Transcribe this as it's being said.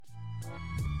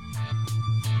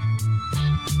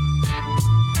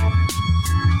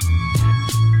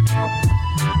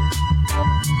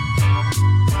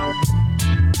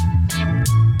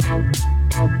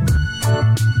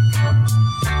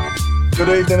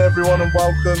Good evening, everyone, and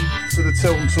welcome to the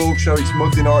Tilton Talk Show. It's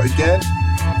Monday night again,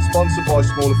 sponsored by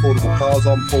Small Affordable Cars.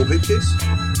 I'm Paul Hickes.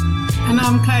 And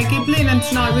I'm Claire Giblin, and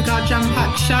tonight we've got a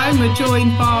jam-packed show, and we're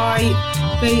joined by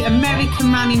the American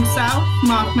man himself,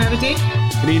 Mark Meredith.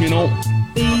 Good evening, all.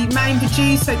 The main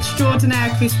producer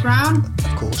extraordinaire, Chris Brown.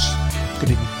 Of course.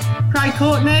 Good evening. Craig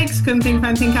Courtney, couldn't think of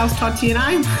anything else tied to your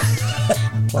name.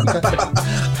 I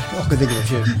could think of a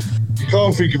few. You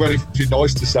can't think of anything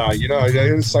nice to say, you know.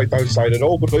 Don't say it at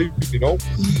all, but you know.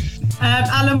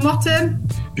 Alan Watton.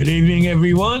 Good evening,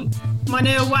 everyone. My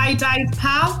new away day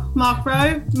pal, Mark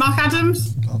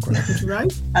Adams. Hello,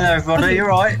 everybody. You're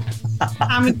right.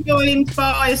 And we're joined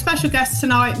by a special guest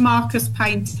tonight, Marcus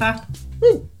Painter.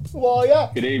 Who are you?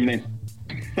 Good evening.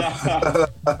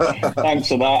 Thanks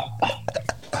for that.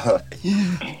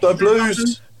 The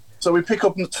Blues. So we pick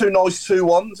up two nice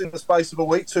 2-1s in the space of a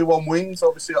week, 2-1 wins,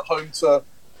 obviously at home to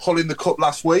Hull in the Cup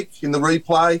last week in the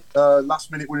replay.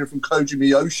 Last minute winner from Koji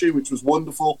Miyoshi, which was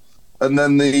wonderful. And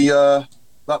then that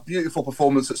beautiful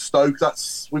performance at Stoke.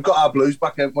 We've got our Blues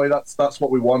back, haven't we? That's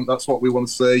what we want. That's what we want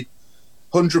to see.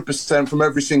 100% from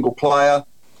every single player,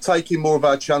 taking more of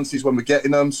our chances when we're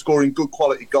getting them, scoring good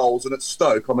quality goals. And at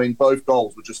Stoke, I mean, both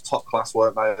goals were just top class,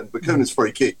 weren't they? And Bakuna's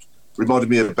free kick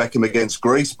reminded me of Beckham against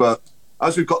Greece, but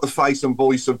as we've got the face and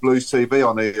voice of Blues TV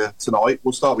on here tonight,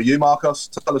 we'll start with you, Marcus.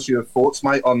 Tell us your thoughts,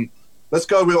 mate. Let's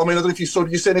go with. I mean, I don't know if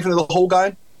did you see anything of the Hull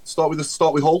game? Start with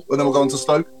Hull, and then we'll go on to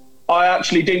Stoke. I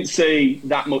actually didn't see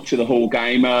that much of the Hull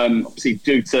game. Obviously,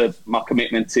 due to my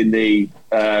commitments in the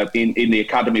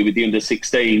academy with the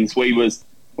under-16s,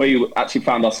 we actually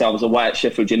found ourselves away at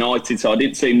Sheffield United, so I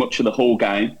didn't see much of the Hull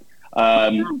game.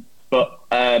 But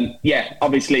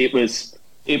obviously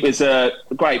it was a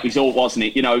great result, wasn't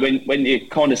it? You know, when you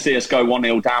kind of see us go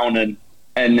 1-0 down,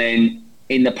 and then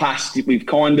in the past we've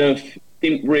kind of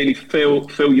didn't really feel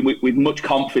you with much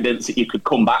confidence that you could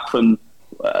come back from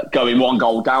going 1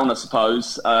 goal down, I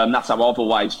suppose. That's how I've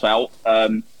always felt.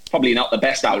 Probably not the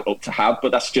best outlook to have,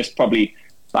 but that's just probably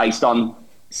based on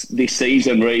this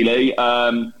season, really.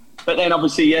 But then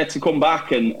obviously, to come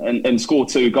back and score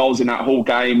 2 goals in that whole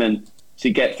game and to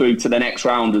get through to the next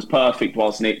round was perfect,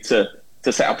 wasn't it?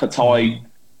 To set up a tie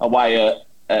away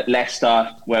at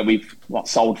Leicester, where we've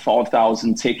sold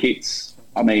 5,000 tickets.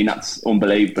 I mean, that's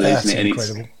unbelievable, isn't it?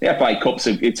 Incredible. And the FA Cup's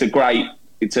it's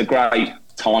a great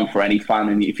time for any fan,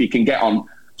 and if you can get on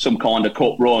some kind of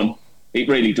cup run, it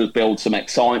really does build some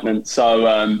excitement. So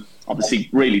obviously,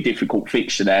 really difficult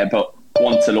fixture there, but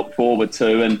one to look forward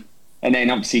to. And then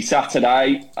obviously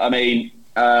Saturday. I mean,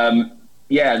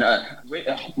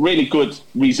 really good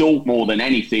result more than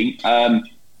anything.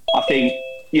 I think,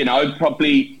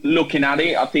 probably looking at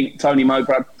it, I think Tony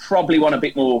Mowbray probably want a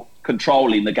bit more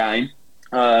control in the game.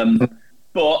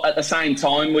 But at the same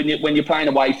time, when you're playing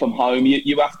away from home,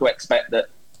 you have to expect that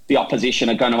the opposition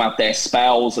are going to have their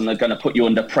spells and they're going to put you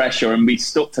under pressure. And we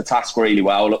stuck to task really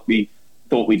well. Look, we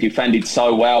thought we defended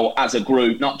so well as a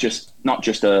group, not just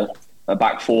a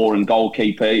back four and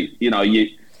goalkeeper. You know,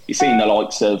 you've seen the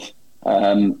likes of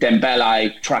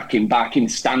Dembele tracking back in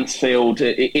Stansfield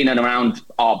in and around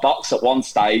our box at one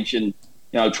stage, and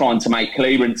trying to make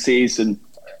clearances, and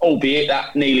albeit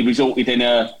that nearly resulted in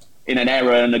an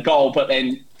error and a goal, but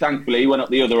then thankfully went up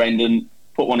the other end and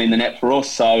put one in the net for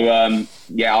us. So I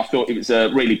thought it was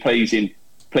a really pleasing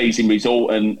result,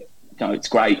 and it's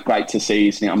great to see,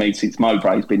 isn't it? I mean, since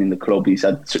Mowbray's been in the club, he's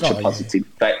had such a positive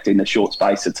effect in a short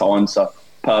space of time. So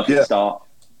perfect start.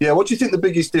 Yeah, what do you think the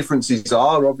biggest differences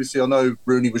are? Obviously, I know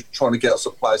Rooney was trying to get us to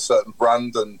play a certain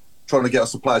brand and trying to get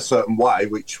us to play a certain way,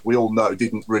 which we all know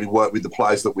didn't really work with the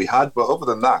players that we had. But other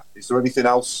than that, is there anything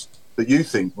else that you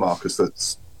think, Marcus,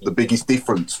 that's the biggest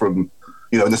difference from,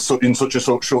 in such a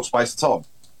short space of time?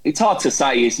 It's hard to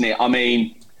say, isn't it? I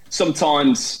mean,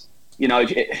 sometimes,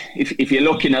 if you're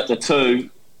looking at the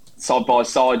two side by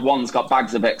side, one's got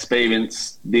bags of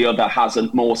experience, the other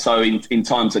hasn't, more so in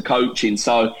terms of coaching.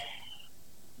 So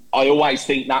I always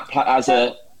think that has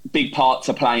a big part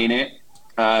to play in it.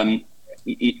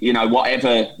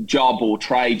 Whatever job or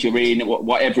trade you're in,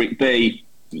 whatever it be,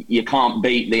 you can't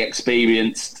beat the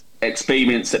experience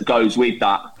that goes with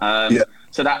that.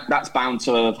 So that's bound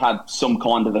to have had some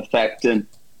kind of effect. And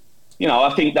I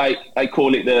think they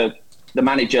call it the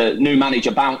new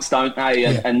manager bounce, don't they?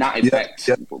 And that effect,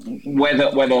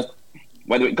 whether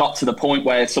it got to the point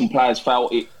where some players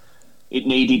felt it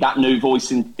needed that new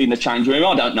voice in the change room,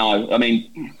 I don't know. I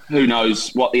mean, who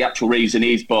knows what the actual reason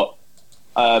is, but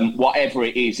whatever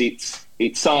it is,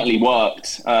 it certainly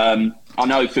worked. I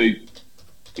know through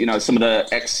some of the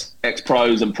ex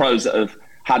pros and pros that have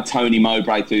had Tony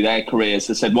Mowbray through their careers,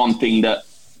 they said one thing that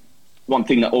one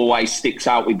thing that always sticks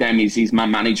out with them is his man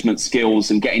management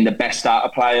skills and getting the best out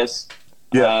of players.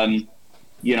 Yeah.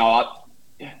 You know,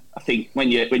 I think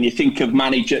when you think of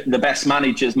the best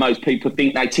managers, most people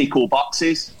think they tick all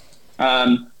boxes.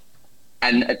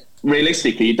 And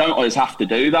realistically, you don't always have to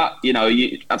do that. You know,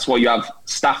 that's why you have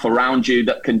staff around you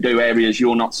that can do areas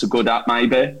you're not so good at,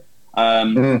 maybe.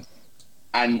 And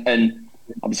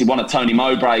obviously, one of Tony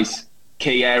Mowbray's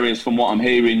key areas, from what I'm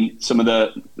hearing, some of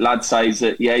the lads say, is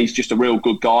that he's just a real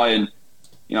good guy, and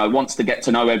wants to get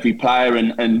to know every player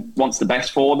and wants the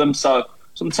best for them. So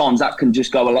sometimes that can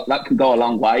go a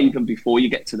long way, even before you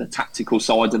get to the tactical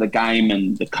side of the game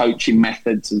and the coaching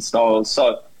methods and styles.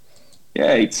 So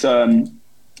yeah, it's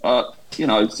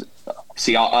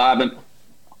obviously I've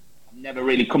never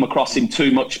really come across him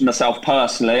too much myself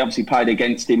personally. Obviously played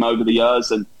against him over the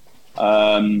years and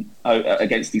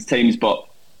against these teams, but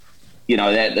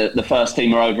the first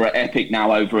team are over at Epic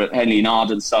now, over at Henley and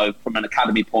Arden. So from an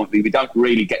academy point of view, we don't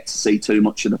really get to see too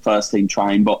much of the first team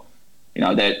train, but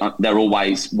they're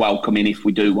always welcoming if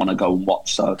we do want to go and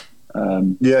watch. So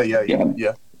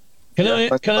yeah. Can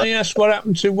I ask what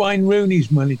happened to Wayne Rooney's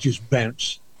manager's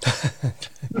bounce? It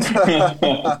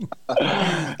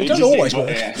doesn't always work.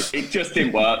 It just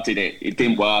didn't work, did it? It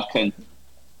didn't work, and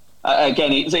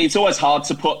again, it's always hard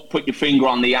to put your finger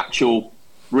on the actual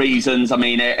reasons. I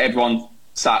mean, everyone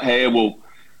sat here will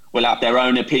have their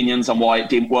own opinions on why it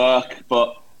didn't work,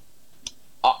 but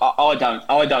I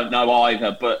don't know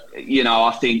either. But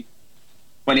I think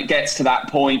when it gets to that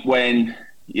point when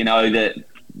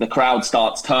the crowd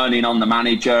starts turning on the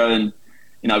manager and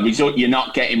you're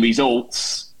not getting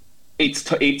results,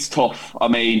 it's tough. I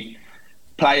mean,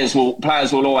 players will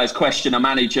always question a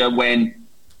manager when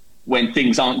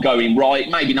things aren't going right.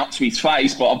 Maybe not to his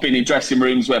face, but I've been in dressing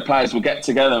rooms where players will get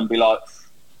together and be like,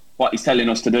 what he's telling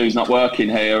us to do is not working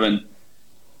here. And,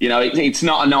 it's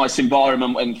not a nice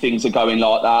environment when things are going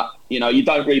like that. You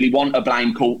don't really want a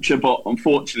blame culture, but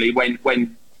unfortunately when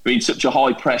we're in such a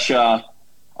high pressure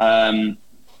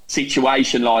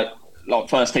situation like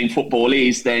first team football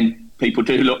is, then people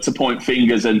do look to point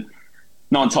fingers, and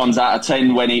 9 times out of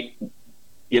 10 when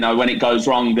it goes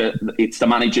wrong, it's the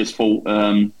manager's fault.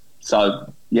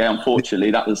 So yeah,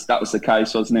 unfortunately that was the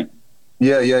case, wasn't it?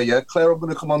 Yeah. Claire, I'm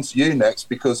going to come on to you next,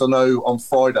 because I know on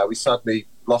Friday we sadly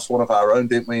lost one of our own,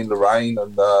 didn't we, in the rain,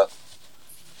 and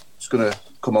just going to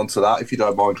come on to that if you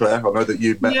don't mind, Claire. I know that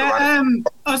you've met Lorraine.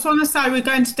 I just want to say we're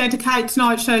going to dedicate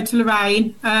tonight's show to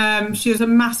Lorraine. She was a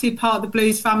massive part of the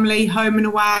Blues family, home and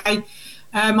away.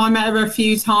 I met her a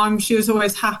few times. She was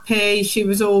always happy.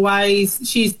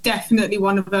 She's definitely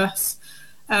one of us.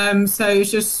 So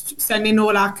just sending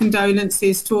all our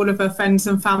condolences to all of her friends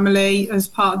and family as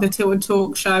part of the Tilton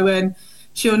Talk show, and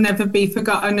she'll never be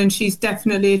forgotten, and she's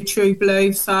definitely a true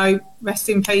Blue. So rest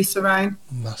in peace, Lorraine.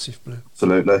 Massive Blue.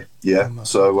 Absolutely, yeah.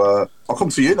 So I'll come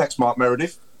to you next, Mark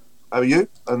Meredith. How are you?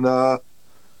 And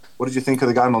what did you think of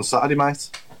the game on Saturday, mate?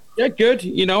 Yeah, good.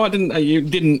 You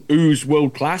didn't ooze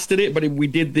world class, did it? But we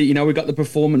did we got the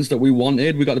performance that we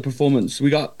wanted. We got the performance. We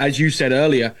got, as you said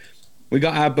earlier, we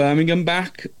got our Birmingham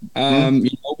back.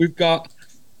 We've got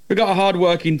a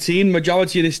hard-working team.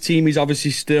 Majority of this team is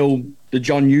obviously still the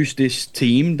John Eustace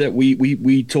team that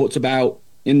we talked about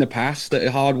in the past, that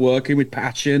are hard-working with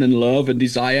passion and love and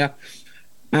desire.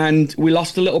 And we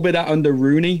lost a little bit out under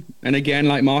Rooney. And again,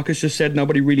 like Marcus just said,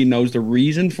 nobody really knows the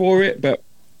reason for it. But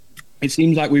it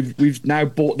seems like we've now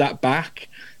brought that back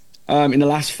in the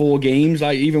last 4 games.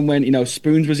 Like even when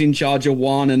Spoons was in charge of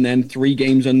 1 and then 3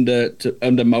 games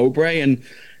under Mowbray, and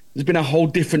there's been a whole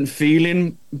different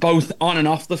feeling both on and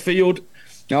off the field.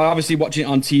 Obviously watching it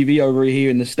on TV over here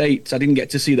in the States, I didn't get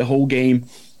to see the whole game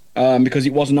because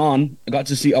it wasn't on. I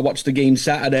watched the game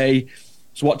Saturday.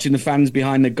 So watching the fans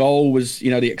behind the goal was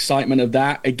the excitement of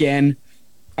that again.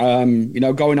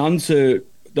 Going on to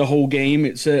the whole game,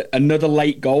 it's another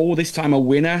late goal, this time a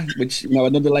winner, which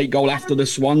another late goal after the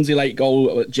Swansea late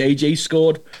goal that JJ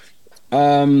scored,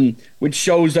 which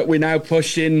shows that we're now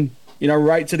pushing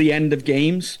right to the end of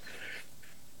games.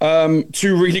 2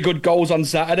 really good goals on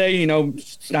Saturday.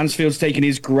 Stansfield's taking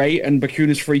his great, and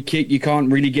Bakuna's free kick, you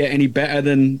can't really get any better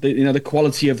than the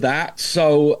quality of that.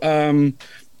 So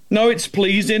no, it's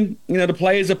pleasing. The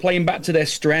players are playing back to their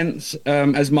strengths.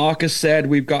 As Marcus said,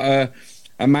 we've got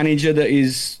a manager that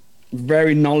is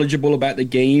very knowledgeable about the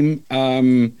game.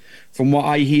 From what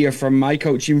I hear from my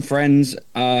coaching friends,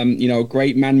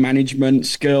 great man management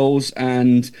skills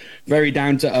and very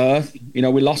down to earth. We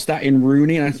lost that in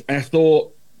Rooney, and I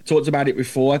talked about it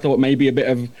before. I thought maybe a bit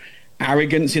of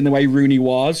arrogance in the way Rooney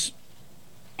was.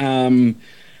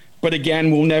 But again,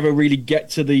 we'll never really get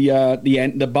to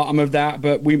the bottom of that.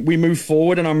 But we move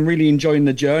forward, and I'm really enjoying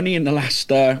the journey in the last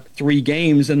 3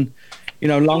 games. And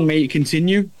long may it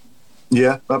continue.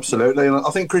 Yeah, absolutely. And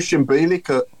I think Christian Bielik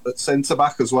at centre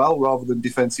back as well, rather than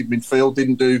defensive midfield,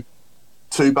 didn't do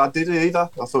too bad, did he either?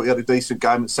 I thought he had a decent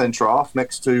game at centre half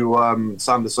next to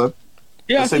Sanderson.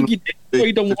 Yeah, I think he did.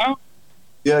 He done well.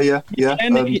 Yeah.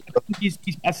 And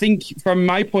I think from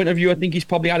my point of view, I think he's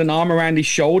probably had an arm around his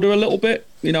shoulder a little bit.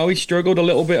 He struggled a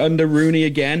little bit under Rooney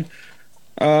again.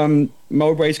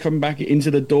 Mowbray's coming back into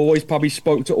the door. He's probably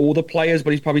spoke to all the players,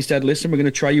 but he's probably said, listen, we're going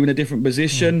to try you in a different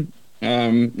position.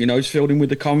 He's filled in with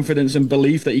the confidence and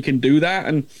belief that he can do that.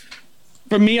 And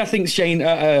for me, I think Shane,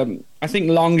 I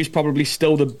think Long is probably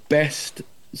still the best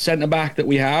centre-back that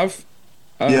we have.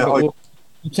 We'll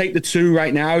take the 2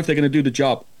 right now if they're going to do the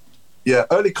job. Yeah,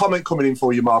 early comment coming in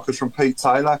for you, Marcus, from Pete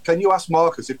Taylor. Can you ask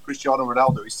Marcus if Cristiano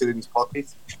Ronaldo is still in his pocket?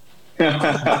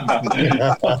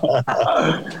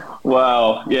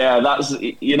 Well, yeah, that's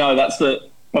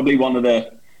probably one of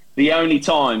the only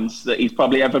times that he's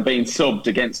probably ever been subbed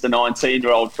against a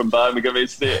 19-year-old from Birmingham,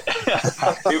 isn't it?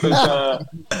 It was,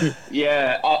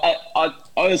 I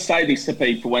always say this to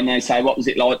people when they say, what was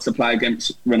it like to play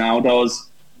against Ronaldo?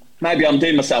 Maybe I'm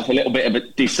doing myself a little bit of a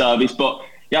disservice, but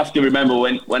you have to remember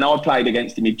when I played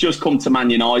against him, he'd just come to Man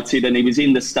United and he was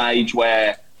in the stage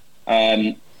where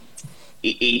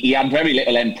he had very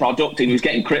little end product and he was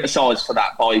getting criticised for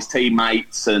that by his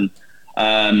teammates and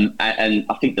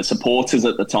I think the supporters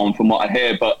at the time, from what I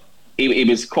hear. But he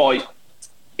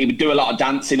would do a lot of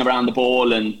dancing around the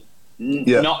ball and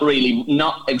not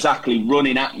exactly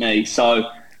running at me.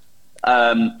 So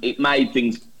it made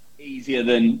things easier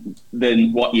than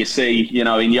what you see,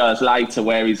 in years later,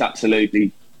 where he's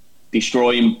absolutely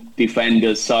destroying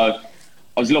defenders. So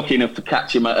I was lucky enough to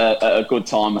catch him at a good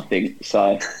time, I think.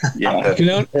 So, yeah.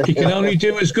 He can only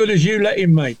do as good as you let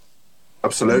him, mate.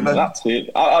 Absolutely. That's it.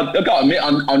 I got to admit,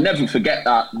 I'll never forget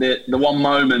that. The one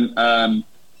moment up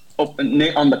on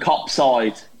the Kop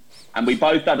side, and we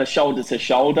both had a shoulder to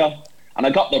shoulder, and I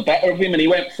got the better of him, and he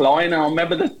went flying. And I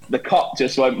remember the Kop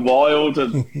just went wild,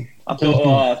 and I thought,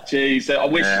 oh, jeez, I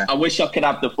wish I could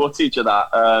have the footage of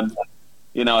that.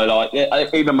 Even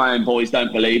my own boys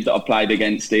don't believe that I played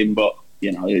against him, but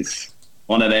it's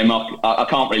one of them. I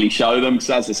can't really show them because,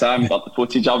 as I say, I haven't got the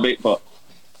footage of it. But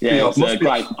yeah, it's a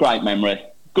great memory.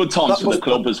 Good times for the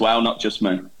club as well, not just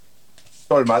me.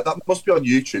 Sorry, mate, that must be on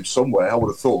YouTube somewhere. I would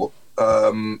have thought.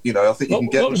 I think you can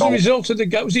get. What was the result of the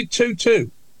game? Was it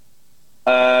 2-2?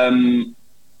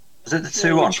 Was it the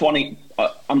 2-1? Which one?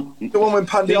 The one when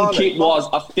Pandiani.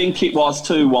 I think it was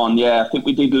 2-1. Yeah, I think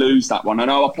we did lose that one. I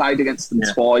know I played against them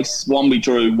twice. One we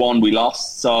drew, one we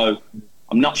lost. So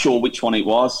I'm not sure which one it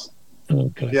was.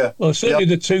 Okay. Yeah. Well, certainly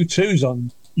the 2-2's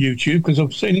on YouTube because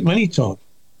I've seen it many times.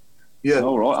 Yeah.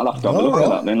 All right. I'll have to have a look at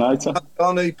that then later.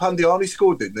 Pandiani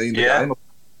scored, didn't he, in the game?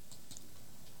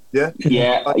 Yeah.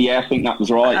 I think that was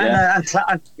right. It's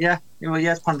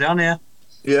Pandiani.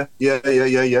 Yeah.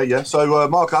 So,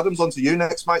 Mark Adams, on to you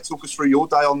next, mate. Talk us through your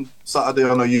day on Saturday.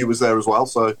 I know you was there as well.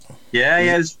 So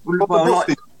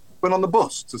went on the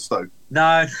bus to Stoke.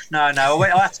 No. I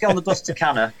had to get on the bus to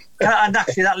Cannock. And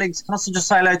actually, that links. Can I just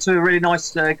say hello to a really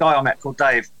nice guy I met called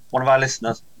Dave, one of our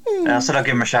listeners. I said I'll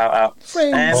give him a shout out.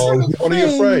 One of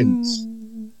your friends.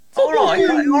 All right,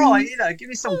 give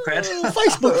me some cred.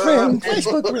 Facebook friend.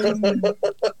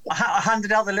 I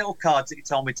handed out the little cards that you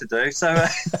told me to do. So,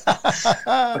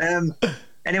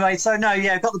 anyway,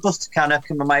 got the bus to Cannock,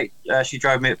 and my mate, she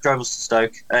drove us to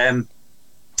Stoke. But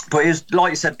it was like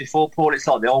you said before, Paul. It's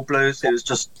like the old Blues. It was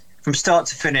just from start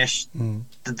to finish.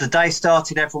 The day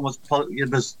started, everyone was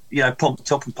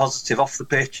pumped up and positive off the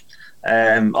pitch.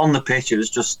 On the pitch, it was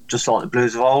just like the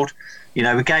Blues of old. We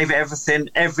gave it everything.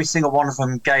 Every single one of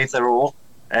them gave their all.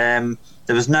 There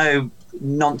was no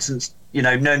nonsense,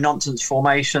 no nonsense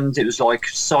formations. It was like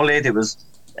solid. It was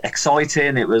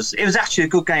exciting. It was actually a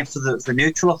good game for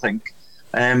neutral, I think.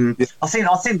 I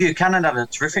think Buchanan had a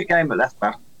terrific game at left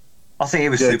back. I think he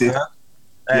was superb.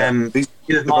 They're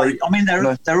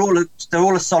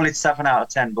all a solid 7 out of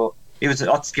 10, but I'd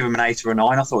give him an 8 or a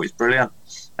 9. I thought he was brilliant.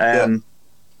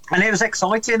 And it was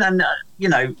exciting, and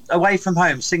away from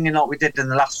home, singing like we did in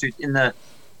the last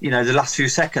few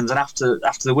seconds, and after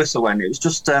the whistle went, it was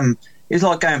just it was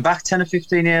like going back 10 or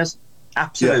 15 years.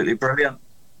 Absolutely brilliant.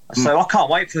 So I can't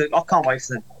wait for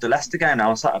the Leicester game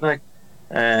now on Saturday.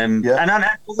 And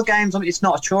other games, it's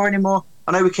not a chore anymore.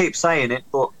 I know we keep saying it,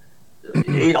 but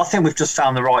I think we've just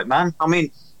found the right man. I mean,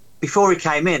 before he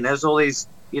came in, there was all these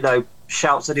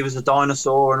shouts that he was a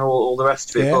dinosaur and all the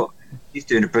rest of it, but he's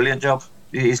doing a brilliant job.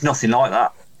 He's nothing like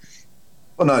that.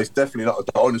 Well, no, he's definitely not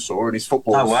a dinosaur, and his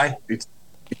football. No way.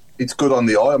 It's good on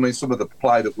the eye. I mean, some of the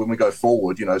play that when we go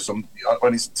forward, you know,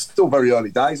 when it's still very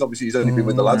early days. Obviously, he's only been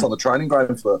with the lads on the training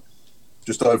ground for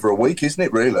just over a week, isn't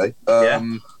it? Really.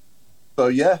 So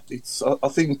yeah, I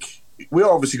think we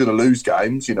are obviously going to lose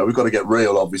games. You know, we've got to get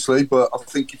real, obviously. But I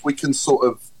think if we can sort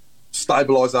of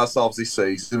stabilise ourselves this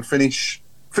season, finish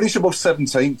above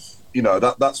 17th, you know,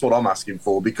 that's what I'm asking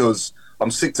for, because I'm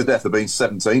sick to death of being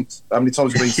 17th. How many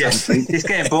times have you been 17th? It's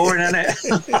getting boring, isn't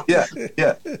it?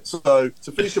 Yeah. So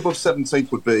to finish above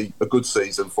 17th would be a good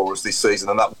season for us this season,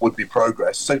 and that would be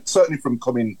progress. So certainly from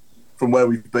coming from where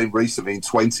we've been recently in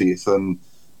 20th, and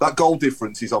that goal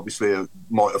difference is obviously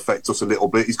might affect us a little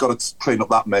bit. He's got to clean up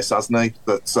that mess, hasn't he?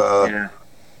 That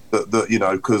you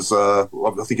know, because I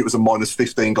think it was a minus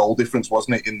 15 goal difference,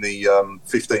 wasn't it, in the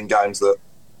 15 games that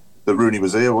Rooney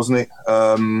was here, wasn't it?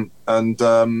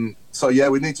 So, yeah,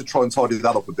 we need to try and tidy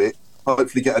that up a bit.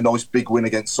 Hopefully get a nice big win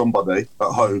against somebody at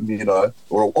home, you know,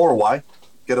 or away.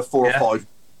 Get a 4 or 5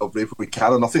 of it if we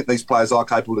can. And I think these players are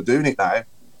capable of doing it now.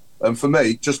 And for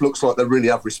me, it just looks like they really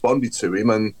have responded to him.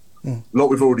 And like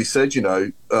we've already said, you know,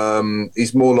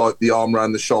 he's more like the arm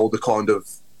around the shoulder kind of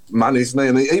man, isn't he?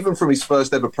 And even from his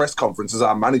first ever press conference as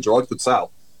our manager, I could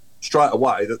tell straight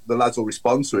away that the lads will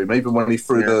respond to him, even when he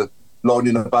threw the line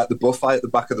in about the buffet at the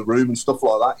back of the room and stuff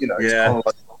like that. You know, it's kind of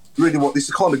like, really this is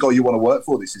the kind of guy you want to work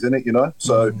for, this, isn't it? You know,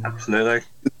 so absolutely,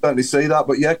 you certainly see that.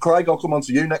 But yeah, Craig, I'll come on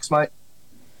to you next, mate.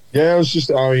 Yeah, I was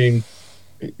just, I mean,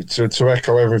 to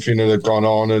echo everything that had gone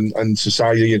on and to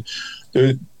say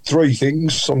the three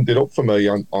things summed it up for me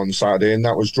on Saturday, and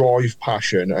that was drive,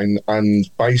 passion,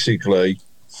 and basically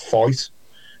fight.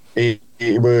 It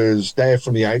was there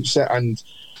from the outset, and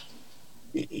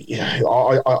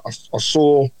I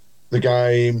saw the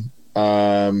game.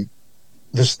 The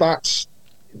stats,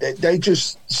 they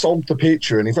just sold the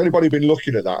picture. And if anybody had been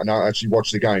looking at that and actually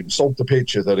watched the game, sold the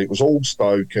picture that it was all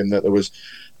Stoke and that there was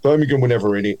Birmingham were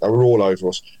never in it. They were all over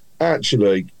us.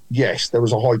 Actually, yes, there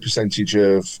was a high percentage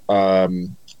of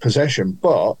possession,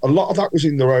 but a lot of that was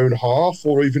in their own half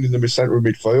or even in the centre of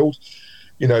midfield.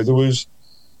 You know, there was,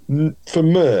 for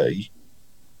me,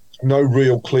 no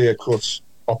real clear-cut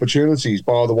opportunities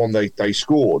bar the one they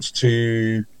scored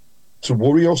to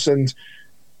worry us. And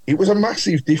it was a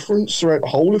massive difference throughout the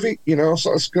whole of it. You know,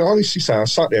 I can honestly say I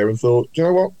sat there and thought, you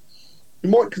know what, we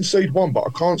might concede one, but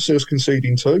I can't see us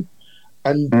conceding two.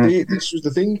 And this was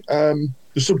the thing.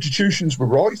 The substitutions were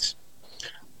right.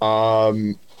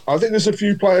 I think there's a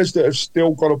few players that have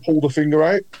still got to pull the finger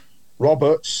out.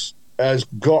 Roberts he's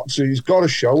got to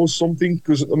show us something,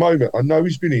 because at the moment, I know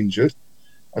he's been injured,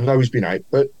 I know he's been out,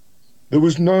 but there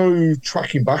was no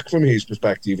tracking back from his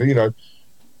perspective. You know,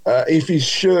 if his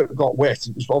shirt got wet,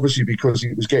 it was obviously because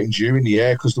it was getting dew in the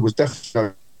air, because there was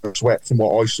definitely no sweat from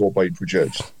what I saw being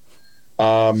produced.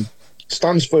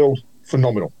 Stansfield,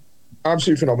 phenomenal.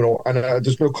 Absolutely phenomenal. And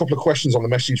there's been a couple of questions on the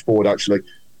message board, actually.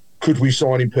 Could we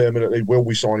sign him permanently? Will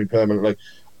we sign him permanently?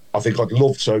 I think I'd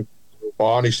love to, but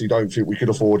I honestly don't think we could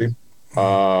afford him.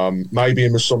 Maybe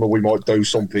in the summer we might do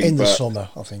something. In the summer,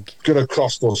 I think. It's going to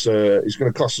cost us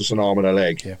an arm and a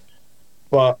leg. Yeah.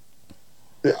 But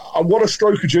what a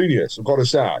stroke of genius, I've got to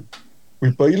say,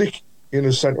 with Bielik in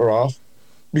the centre half,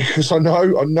 because I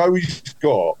know he's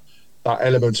got that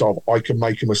element of I can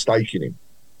make a mistake in him.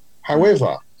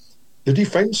 However, the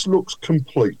defence looks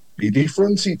completely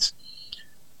different.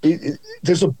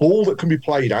 There's a ball that can be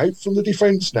played out from the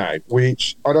defence now,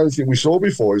 which I don't think we saw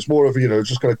before. It's more of,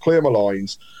 just going to clear my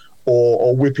lines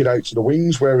or whip it out to the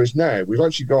wings, whereas now we've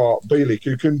actually got Bielik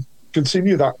who can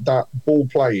continue that ball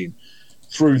playing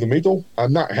through the middle,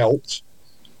 and that helped.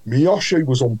 Miyoshi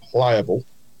was unplayable.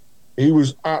 He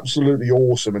was absolutely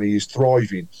awesome, and he is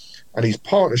thriving. And his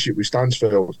partnership with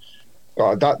Stansfield,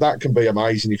 that can be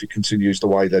amazing if it continues the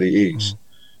way that it is.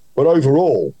 But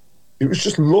overall, it was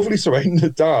just lovely to end the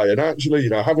day and actually,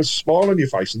 have a smile on your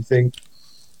face and think,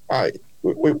 hey,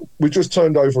 we just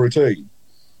turned over a team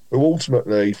who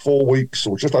ultimately 4 weeks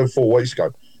or just over 4 weeks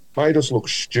ago made us look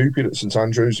stupid at St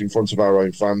Andrews in front of our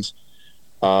own fans.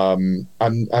 And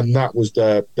that was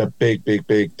the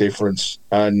big difference.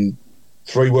 And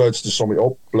 3 words to sum it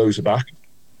up: Blues are back.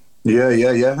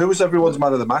 Yeah. Who was everyone's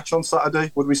man of the match on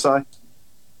Saturday, would we say?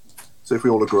 See if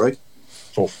we all agree.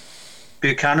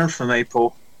 Buchanan for me,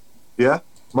 Paul. Yeah?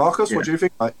 Marcus, what do you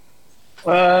think, mate?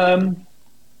 I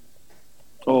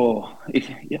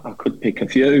could pick a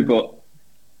few, but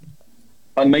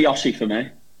Miyoshi for me.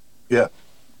 Yeah.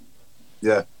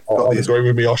 I agree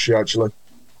with Miyoshi, actually.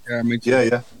 Yeah, me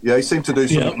too. Yeah, he seemed to do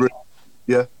something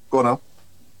Yeah, go on, Al.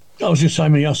 I was just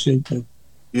saying Miyoshi.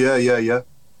 Yeah.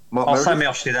 I'll say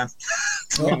Miyoshi then.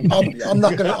 I'm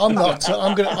not going to.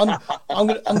 I'm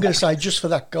going to say just for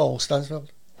that goal,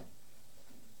 Stansfield.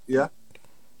 Yeah.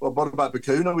 Well, what about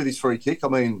Bacuna with his free kick? I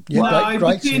mean, Yeah, No,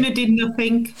 great, Bacuna did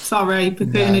nothing. Sorry,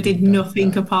 Bacuna did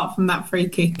nothing apart from that free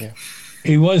kick. Yeah.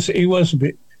 He was a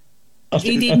bit.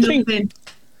 He did nothing.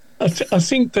 I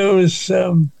think there was.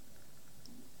 I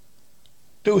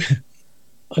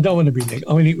don't want to be negative.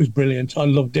 I mean, it was brilliant. I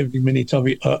loved every minute of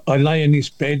it. I lay in this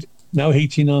bed, no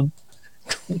heating on,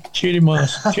 tuning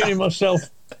myself.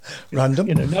 Random.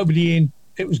 Nobody in.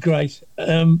 It was great.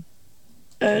 And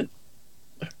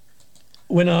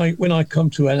when I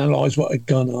come to analyse what had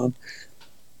gone on,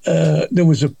 there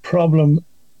was a problem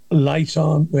late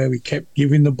on where we kept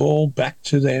giving the ball back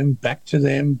to them.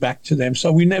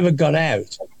 So we never got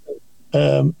out.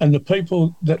 And the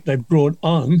people that they brought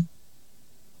on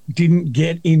didn't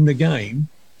get in the game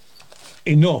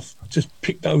enough to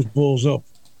pick those balls up.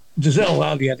 Giselle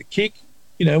hardly had a kick,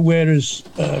 whereas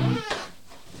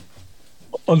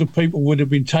other people would have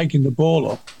been taking the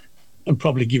ball up and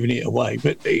probably giving it away.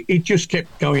 But it just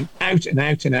kept going out and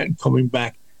out and out and coming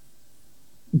back.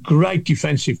 Great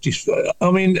defensive.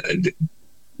 I mean,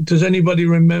 does anybody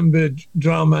remember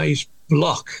Drame's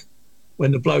block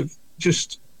when the bloke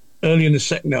just early in the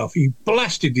second half, he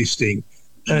blasted this thing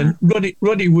and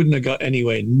Roddy wouldn't have got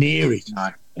anywhere near it. No.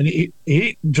 And he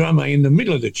hit Drame in the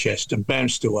middle of the chest and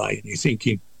bounced away. And you're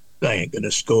thinking, they ain't going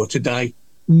to score today.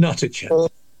 Not a chance.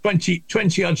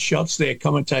 20 odd shots there.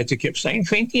 Commentator kept saying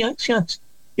 20 odd shots.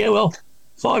 Yeah, well,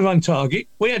 5 on target.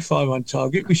 We had 5 on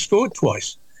target. We scored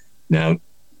twice. Now,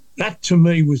 that to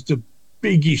me was the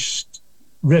biggest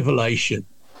revelation.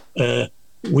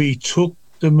 We took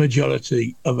the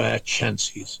majority of our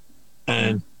chances.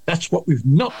 And that's what we've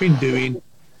not been doing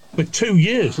for 2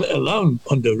 years, let alone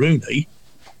under Rooney.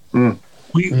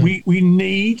 We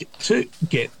need to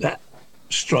get that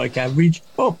strike average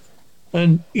up.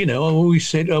 And, I've always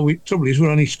said, trouble is we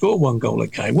only score 1 goal a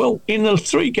game. Well, in the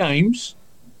 3 games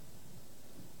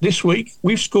this week,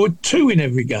 we've scored 2 in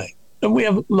every game, and we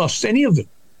haven't lost any of them.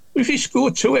 If you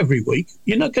score 2 every week,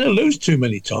 you're not going to lose too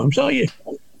many times, are you?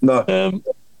 No. And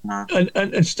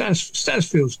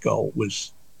Stansfield's goal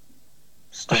was...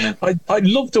 I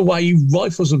love the way he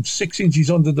rifles them 6 inches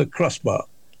under the crossbar.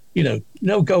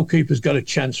 No goalkeeper's got a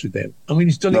chance with them. I mean,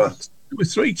 he's done it 2 or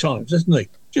 3 times, hasn't he?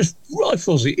 Just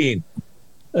rifles it in.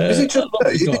 Is it just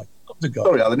the guy.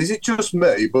 Sorry, Alan. Is it just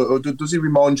me, but does he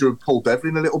remind you of Paul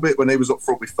Devlin a little bit when he was up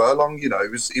front with Furlong? He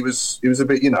was a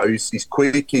bit. He's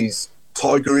quick. He's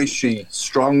tigerish. He's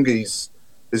strong. He's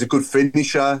a good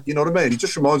finisher. You know what I mean? He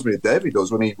just reminds me of Dev. He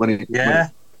does when he. Yeah.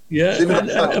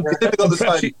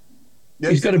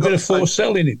 He's got a bit of force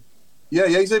cell in him. Yeah,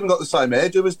 he's even got the same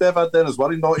hairdo as Dev had then as well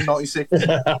in 1996.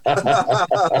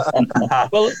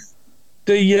 Well,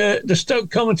 the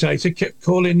Stoke commentator kept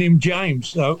calling him James,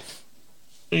 so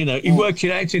he worked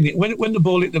it out in it. When the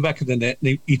ball hit the back of the net,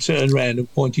 and he turned around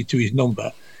and pointed to his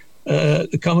number.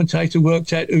 The commentator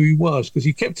worked out who he was because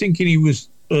he kept thinking he was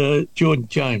Jordan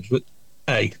James, but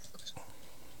hey,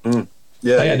 I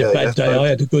had a bad day. I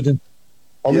had a good one.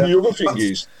 I mean, the other thing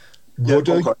is,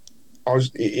 Ruddy,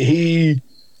 he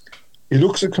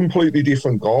looks a completely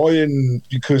different guy, and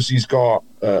because he's got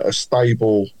a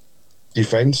stable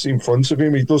defence in front of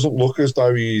him, he doesn't look as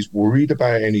though he's worried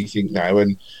about anything now.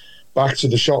 And back to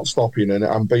the shot stopping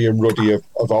and being Ruddy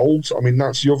of old. I mean,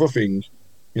 that's the other thing.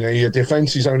 Your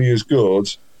defence is only as good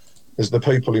as the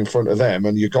people in front of them,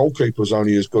 and your goalkeeper's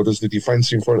only as good as the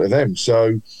defence in front of them.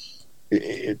 So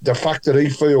the fact that he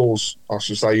feels, I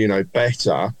should say,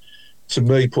 better, to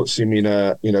me puts him in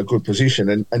a good position.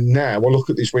 And now I look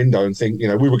at this window and think,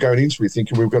 we were going into it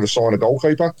thinking we were going to sign a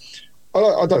goalkeeper.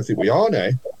 I don't think we are now.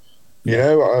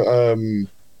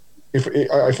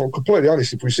 If I'm completely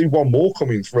honest, if we see one more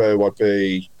coming through, I'd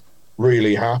be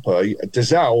really happy.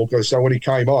 Giselle, so when he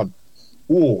came on,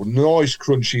 nice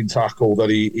crunching tackle that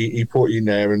he put in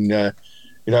there, and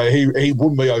he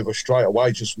won me over straight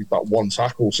away just with that one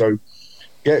tackle. So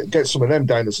get some of them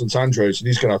down at St Andrews, and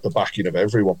he's going to have the backing of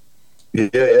everyone.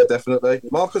 Yeah, definitely.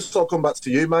 Marcus, I'll come back to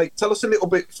you, mate. Tell us a little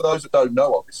bit, for those that don't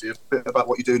know, obviously, a bit about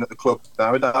what you're doing at the club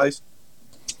nowadays.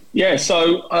 Yeah,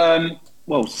 so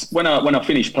when I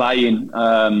finished playing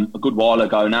a good while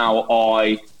ago now,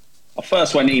 I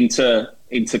first went into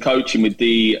coaching with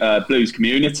the Blues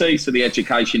community, so the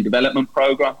education development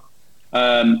program,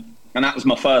 and that was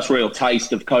my first real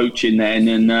taste of coaching then.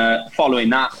 And following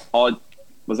that, I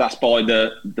was asked by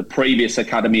the previous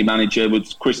academy manager,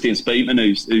 was Christian Speakman,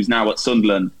 who's now at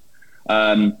Sunderland.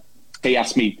 He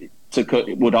asked me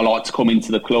would I like to come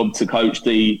into the club to coach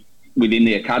within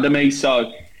the academy.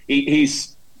 So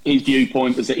his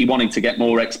viewpoint was that he wanted to get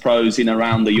more ex-pros in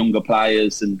around the younger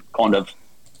players and kind of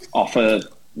offer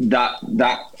that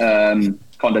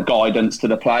kind of guidance to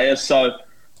the players. So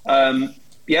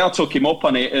I took him up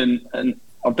on it, and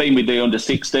I've been with the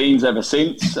under-16s ever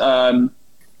since.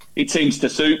 It seems to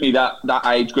suit me, that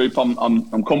age group.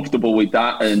 I'm comfortable with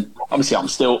that, and obviously I'm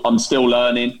still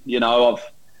learning.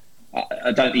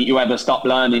 I don't think you ever stop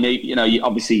learning.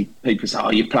 Obviously people say, "Oh,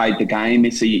 you played the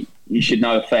game, so you should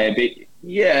know a fair bit."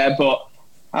 Yeah, but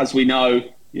as we know,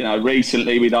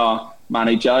 recently with our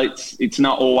manager, it's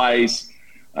not always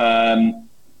the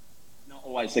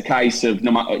case of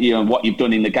no matter what you've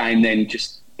done in the game, then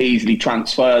just easily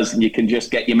transfers and you can just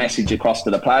get your message across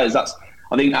to the players.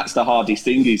 I think that's the hardest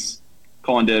thing, is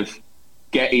kind of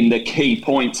getting the key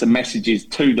points and messages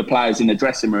to the players in the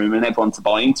dressing room and everyone to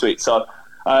buy into it. So,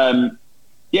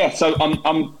 so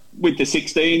I'm with the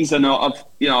 16s, and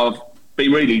I've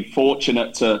been really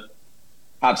fortunate to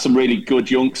have some really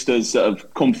good youngsters that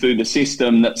have come through the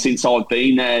system that since I've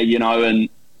been there, and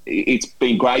it's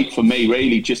been great for me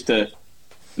really just to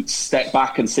step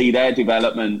back and see their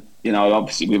development.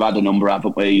 Obviously we've had a number,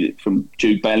 haven't we, from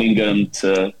Jude Bellingham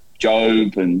to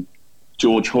Job and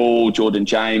George Hall, Jordan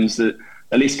James. The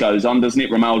list goes on, doesn't it?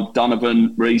 Ramel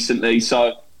Donovan recently.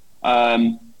 So,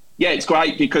 it's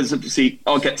great because obviously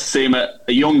I get to see them at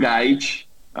a young age,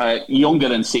 younger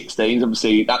than 16s.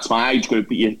 Obviously, that's my age group,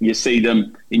 but you see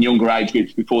them in younger age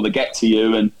groups before they get to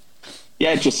you. And,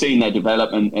 just seeing their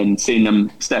development and seeing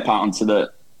them step out onto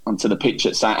the pitch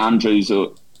at St Andrews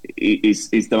is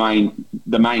the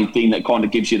main thing that kind of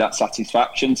gives you that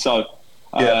satisfaction. So,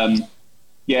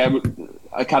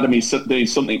 Academy's doing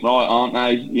something right, aren't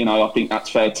they? I think that's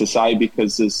fair to say,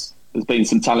 because there's been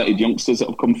some talented youngsters that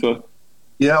have come through.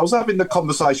 Yeah, I was having the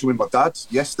conversation with my dad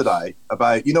yesterday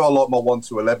about, I like my 1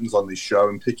 to 11s on this show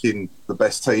and picking the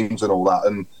best teams and all that.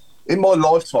 And in my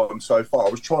lifetime so far, I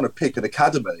was trying to pick an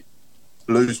academy,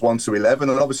 Blues 1 to 11.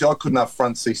 And obviously I couldn't have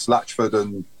Francis Latchford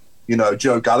and,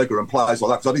 Joe Gallagher and players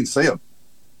like that because I didn't see them.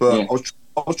 But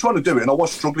I was trying to do it, and I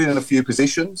was struggling in a few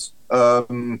positions.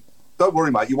 Don't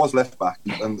worry, mate. You was left back,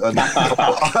 and that's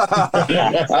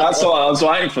why I was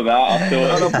waiting for that.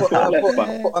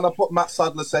 I put Matt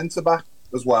Sadler centre back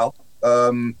as well.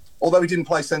 Although he didn't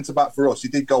play centre back for us, he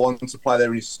did go on to play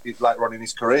there later on in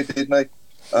his career, didn't he?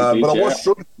 I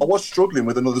was struggling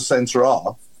with another centre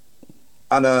half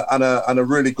and a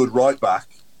really good right back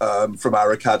from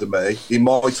our academy in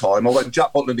my time. I went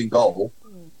Jack Butland in goal.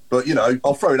 But,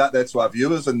 I'll throw it out there to our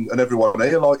viewers and everyone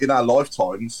here, like in our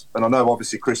lifetimes. And I know,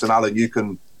 obviously, Chris and Alan, you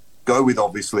can go with,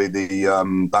 obviously,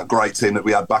 that great team that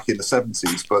we had back in the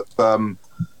 70s. But,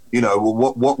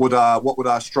 what would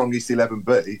our strongest 11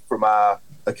 be from our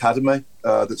academy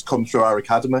that's come through our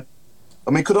academy?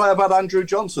 I mean, could I have had Andrew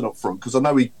Johnson up front? Because I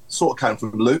know he sort of came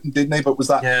from Luton, didn't he? But was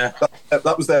that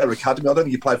was their academy? I don't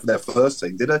think he played for their first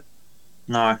team, did he?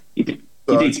 No. He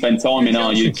did spend time in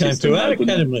our youth system. Came to our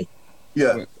academy.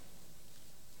 Yeah.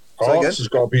 Carts has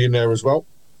got to be in there as well.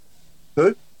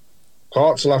 Who?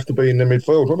 Carts will have to be in the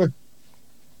midfield, won't he?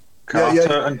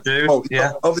 Carter and Jude. Oh,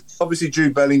 obviously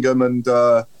Jude Bellingham and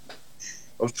I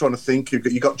was trying to think.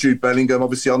 You got Jude Bellingham.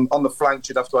 Obviously on the flanks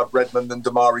you'd have to have Redmond and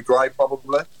Damari Gray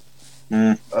probably.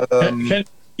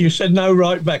 You said no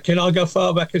right back. Can I go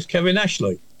far back as Kevin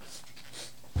Ashley?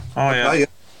 Oh yeah,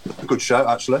 good shout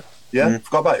actually. Yeah,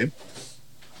 forgot about him.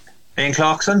 Ian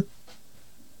Clarkson.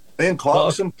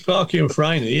 Clarkie and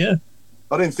Frainer, yeah.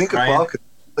 I didn't think of Clark.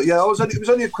 But yeah, it was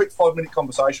only a quick 5-minute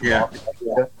conversation. Yeah.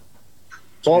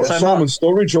 Simon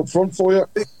Sturridge up front for you.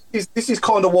 This is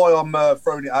kind of why I'm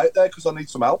throwing it out there, because I need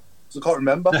some help. Because I can't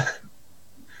remember.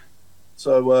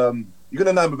 So you're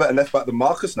going to name a better left back than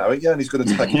Marcus now, ain't you? And he's going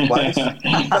to take his place.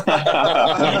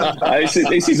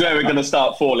 This is where we're going to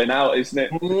start falling out, isn't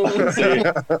it?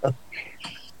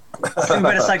 You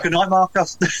better say goodnight,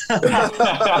 Marcus.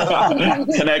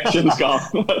 Connection's gone.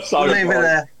 So leave it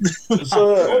there.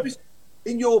 So,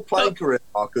 in your playing career,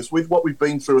 Marcus, with what we've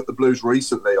been through at the Blues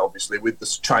recently, obviously, with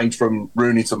this change from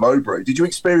Rooney to Mowbray, did you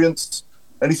experience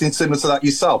anything similar to that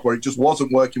yourself, where it just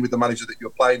wasn't working with the manager that you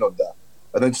were playing under,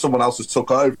 and then someone else has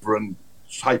took over and,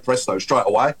 hey, presto, straight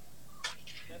away?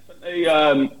 Definitely.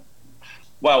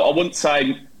 Well, I wouldn't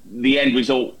say the end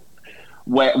result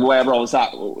where I was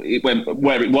at,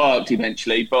 where it worked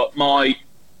eventually, but I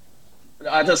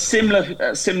had a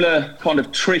similar kind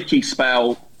of tricky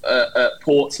spell at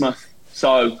Portsmouth.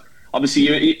 So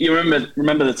obviously you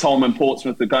remember the time when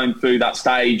Portsmouth were going through that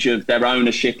stage of their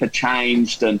ownership had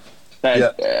changed and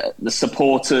the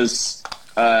supporters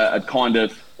had kind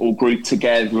of all grouped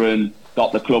together and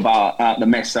got the club out the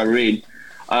mess they were in.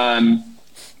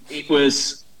 It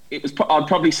was. I'd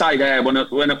probably say there when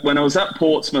I was at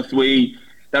Portsmouth,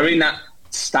 they're in that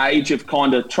stage of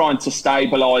kind of trying to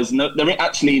stabilise, and they're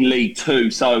actually in League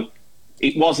Two, so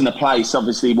it wasn't a place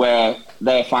obviously where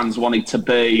their fans wanted to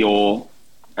be or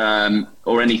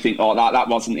anything like that. That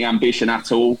wasn't the ambition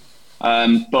at all.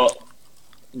 But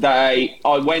I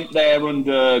went there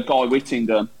under Guy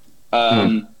Whittingham,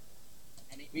 and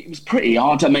it was pretty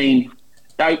hard. I mean,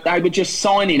 they were just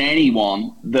signing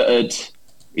anyone that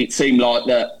it seemed like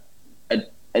that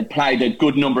had played a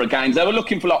good number of games. They were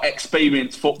looking for like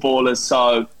experienced footballers,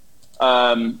 so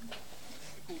to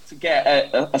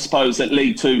get, I suppose, at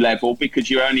League Two level, because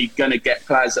you're only going to get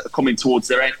players that are coming towards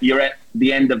you're at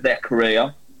the end of their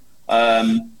career.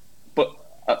 But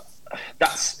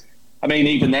that's, I mean,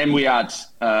 even then we had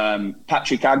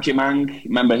Patrick Agyemang,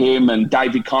 remember him, and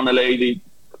David Connolly, the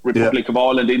Republic of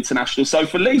Ireland international. So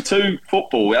for League Two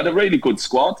football, we had a really good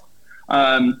squad.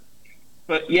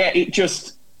 But yeah, it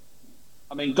just,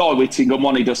 I mean, Guy Whittingham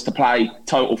wanted us to play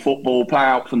total football, play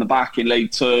out from the back in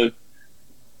League Two.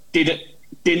 It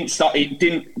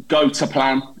didn't go to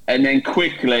plan, and then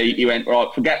quickly he went,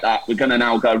 right, forget that, we're going to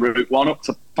now go route one up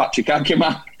to Patrick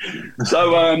Agyemang.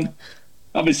 So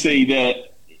obviously the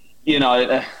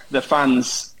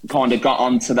fans kind of got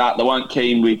onto that. They weren't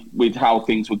keen with how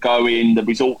things were going. The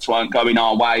results weren't going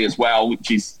our way as well,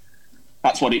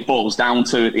 that's what it boils down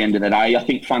to at the end of the day. I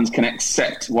think fans can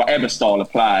accept whatever style of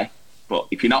play, but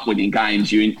if you're not winning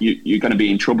games, you're going to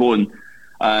be in trouble. And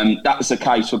that was the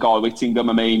case for Guy Whittingham.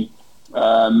 I mean,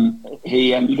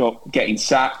 he ended up getting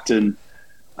sacked, and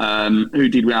who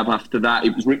did we have after that?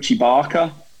 It was Richie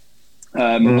Barker.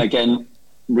 Again,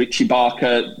 Richie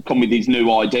Barker come with these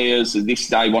new ideas, and this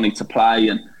day wanted to play,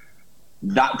 and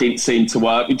that didn't seem to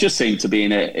work. It just seemed to be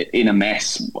in a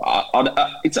mess.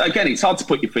 It's hard to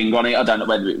put your finger on it. I don't know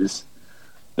whether it was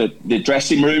the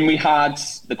dressing room we had,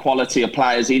 the quality of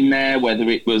players in there, whether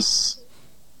it was,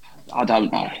 I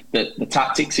don't know, the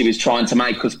tactics he was trying to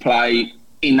make us play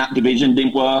in that division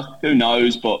didn't work. Who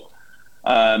knows? But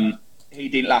he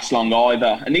didn't last long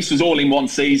either. And this was all in one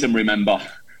season, remember?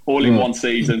 All in one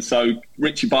season. So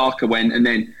Richie Barker went, and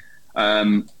then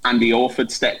Andy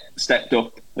Orford stepped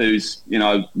up, who's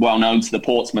well known to the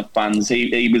Portsmouth fans.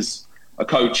 He was a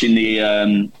coach in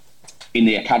the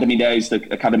academy days, the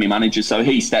academy manager. So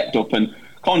he stepped up and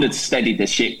kind of steadied the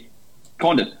ship,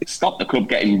 kind of stopped the club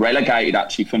getting relegated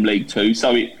actually from League Two.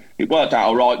 So it worked out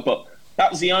all right. But that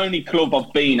was the only club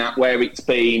I've been at where it's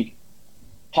been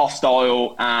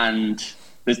hostile and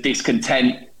there's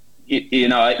discontent,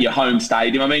 at your home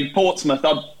stadium. I mean, Portsmouth,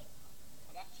 I'd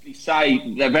actually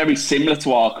say they're very similar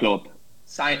to our club.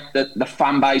 Say that the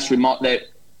fan base, they're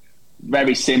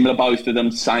very similar, both of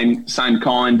them, same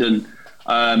kind, and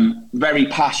very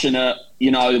passionate.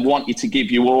 Want you to give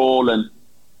you all, and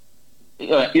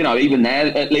even there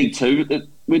at League Two,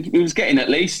 we was getting at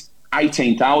least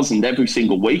 18,000 every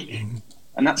single week,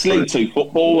 and that's League Two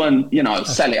football, and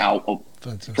sell it out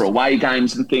for away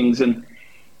games and things, and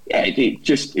yeah, it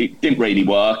didn't really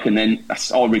work, and then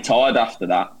I retired after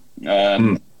that.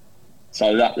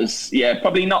 So that was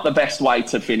probably not the best way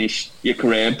to finish your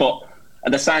career, but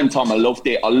at the same time I loved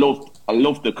it. I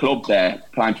loved the club there,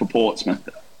 playing for Portsmouth.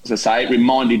 As I say, it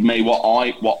reminded me what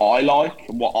I like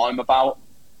and what I'm about.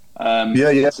 As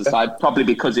I say, probably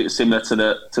because it was similar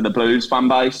to the Blues fan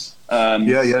base.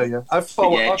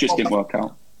 It just didn't work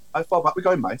out. How far back we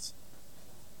going, mate?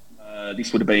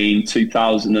 This would have been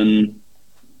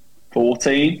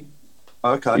 2014.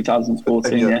 Okay.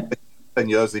 2014, 10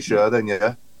 years this year, then,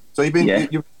 yeah. So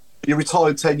you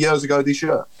retired 10 years ago this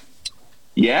year?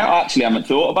 Yeah, I actually haven't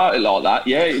thought about it like that.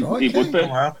 Yeah, it would be.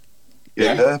 Wow.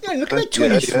 Yeah, look at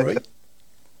 23.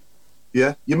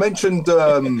 Yeah, you mentioned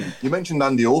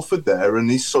Andy Orford there,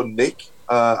 and his son Nick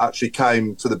actually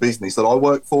came to the business that I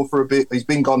worked for a bit. He's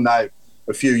been gone now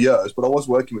a few years, but I was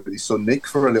working with his son Nick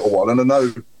for a little while, and I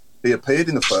know he appeared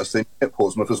in the first team at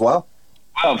Portsmouth as well.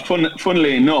 Well,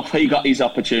 funnily enough, he got his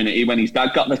opportunity when his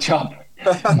dad got the job.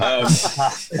 And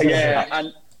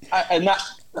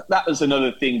that was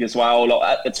another thing as well.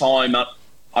 Like, at the time,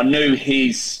 I knew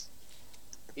his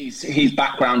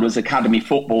background was academy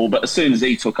football, but as soon as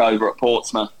he took over at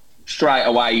Portsmouth, straight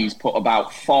away he's put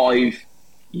about 5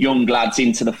 young lads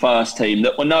into the first team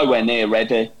that were nowhere near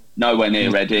ready.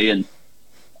 And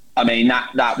I mean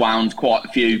that wound quite a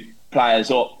few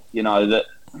players up,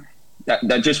 that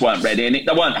they just weren't ready, and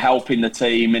they weren't helping the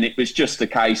team, and it was just a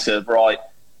case of, right,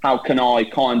 how can I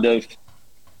kind of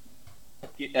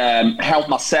help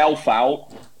myself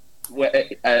out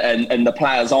and the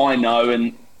players I know,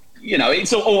 and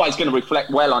it's always going to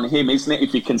reflect well on him, isn't it,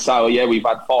 if you can say, oh yeah, we've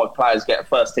had 5 players get a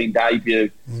first team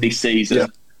debut this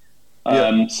season.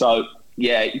 So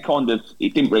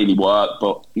it didn't really work,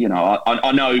 but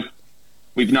I know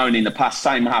we've known in the past.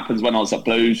 Same happens when I was at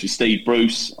Blues with Steve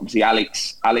Bruce. Obviously,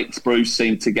 Alex Bruce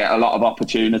seemed to get a lot of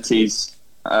opportunities.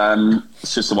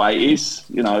 It's just the way it is,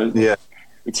 you know. Yeah.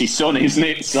 It's his son, isn't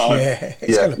it? So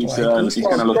he's going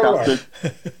to look after.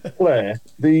 Claire,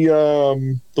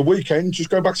 the weekend. Just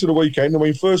go back to the weekend. I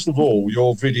mean, first of all,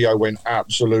 your video went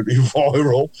absolutely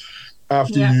viral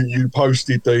after you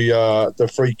posted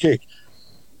the free kick.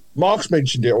 Mark's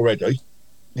mentioned it already.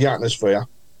 The atmosphere.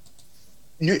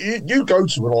 You go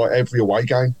to like every away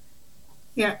game.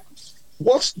 Yeah.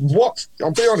 What?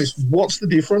 I'll be honest. What's the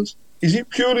difference? Is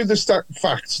it purely the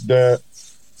fact that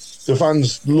the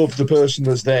fans love the person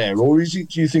that's there, or is it,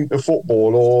 do you think, the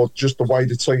football or just the way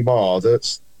the team are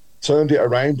that's turned it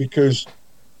around? Because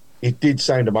it did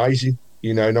sound amazing.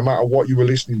 You know, no matter what you were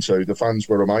listening to, the fans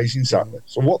were amazing Saturday.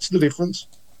 So what's the difference?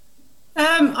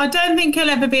 I don't think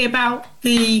it'll ever be about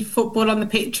the football on the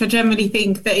pitch. I generally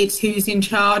think that it's who's in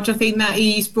charge. I think that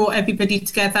he's brought everybody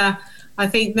together. I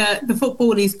think that the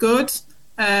football is good.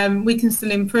 We can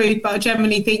still improve, but I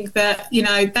generally think that, you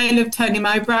know, they love Tony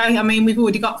Mowbray. I mean, we've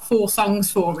already got 4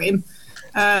 songs for him.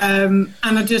 And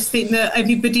I just think that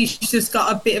everybody's just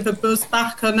got a bit of a buzz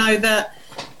back. I know that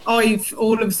I've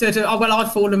all of a sudden,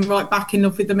 I've fallen right back in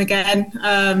love with them again.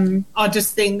 I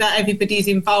just think that everybody's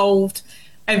involved.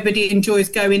 Everybody enjoys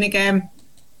going again.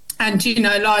 And, you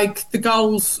know, like, the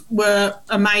goals were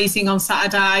amazing on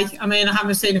Saturday. I mean, I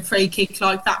haven't seen a free kick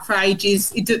like that for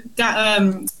ages.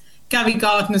 Gary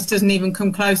Gardner's doesn't even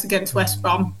come close against West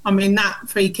Brom. I mean, that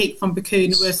free kick from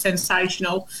Bakuna was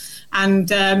sensational. And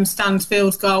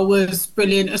Stansfield's goal was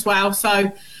brilliant as well.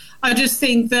 So I just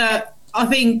think that,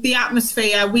 the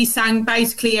atmosphere, we sang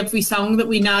basically every song that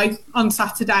we know on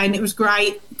Saturday, and it was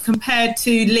great. Compared to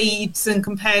Leeds and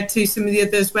compared to some of the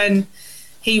others when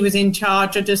he was in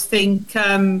charge, I just think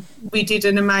we did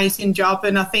an amazing job.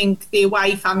 And I think the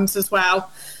away fans as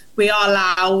well, we are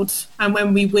loud, and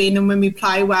when we win and when we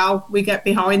play well, we get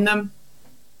behind them.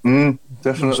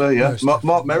 Definitely, yeah.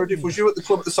 Mark Meredith, was you at the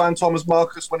club at the same time as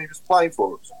Marcus when he was playing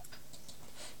for us?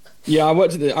 Yeah,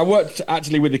 I worked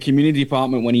actually with the community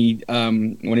department when he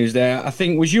was there. I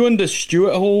think, was you under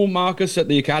Stuart Hall, Marcus, at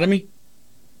the academy?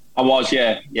 I was,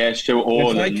 yeah, Stuart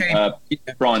Hall and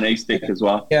Brian Eastick as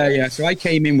well. Yeah. So I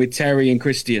came in with Terry and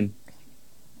Christian.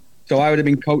 So I would have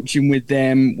been coaching with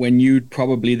them when you'd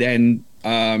probably then.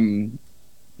 I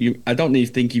don't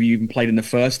even think you even played in the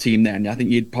first team then. I think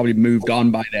you'd probably moved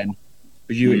on by then.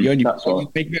 Because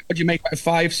would you make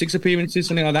 5-6 appearances,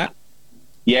 something like that?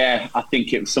 Yeah, I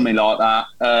think it was something like that.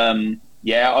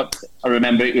 I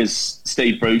remember it was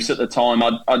Steve Bruce at the time.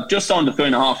 I'd just signed a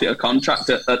 3.5-year contract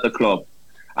at the club,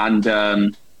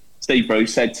 and Steve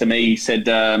Bruce said to me, he said,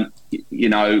 you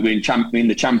know, we're in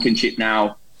the championship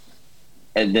now,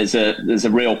 and there's a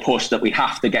real push that we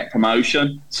have to get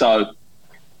promotion. So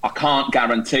I can't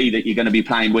guarantee that you're going to be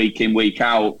playing week in, week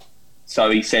out.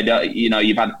 So he said, you know,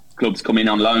 you've had clubs come in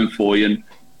on loan for you, and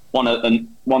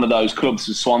one of those clubs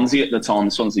was Swansea at the time,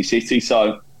 Swansea City.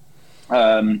 So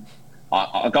I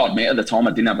got to admit, at the time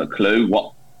I didn't have a clue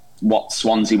what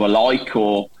Swansea were like,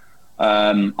 or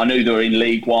I knew they were in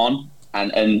League One,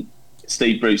 and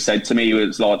Steve Bruce said to me it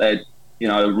was like they're, you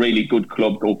know, a really good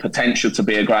club, or potential to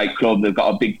be a great club. They've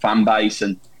got a big fan base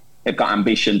and they've got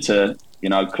ambition to, you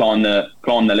know, climb the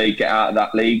league, get out of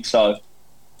that league. So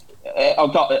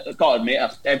I've got to admit,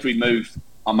 every move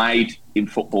I made in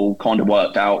football kind of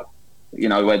worked out. You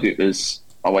know, whether it was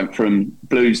I went from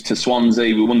Blues to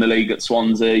Swansea, we won the league at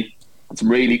Swansea. Had some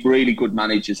really, really good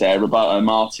managers there. Roberto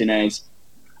Martinez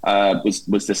was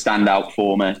the standout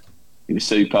for me. He was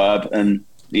superb, and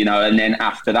you know, and then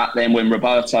after that, then when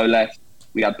Roberto left,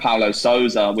 we had Paulo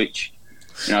Sousa, which,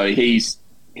 you know, he's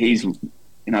you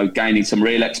know, gaining some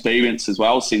real experience as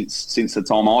well since the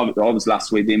time I was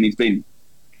last with him. He's been,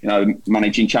 you know,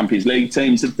 managing Champions League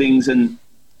teams and things, and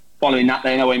following that,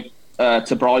 then I went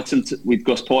to Brighton with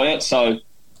Gus Poyet. So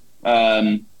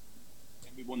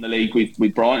we won the league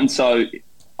with Brighton. So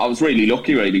I was really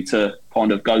lucky, really, to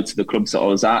kind of go to the clubs that I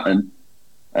was at,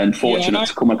 and fortunate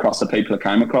to come across the people I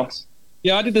came across.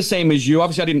 Yeah, I did the same as you.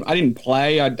 Obviously, I didn't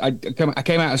play. I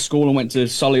came out of school and went to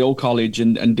Solihull College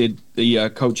and did the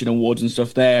coaching awards and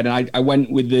stuff there. And I went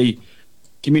with the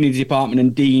community department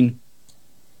and Dean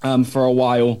for a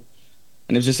while.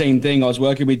 And it was the same thing. I was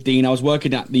working with Dean. I was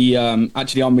working at the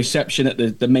actually on reception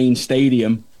at the main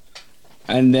stadium,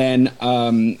 and then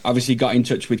obviously got in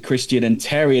touch with Christian and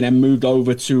Terry, and then moved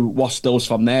over to Wastels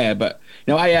from there. But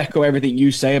you know, I echo everything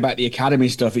you say about the academy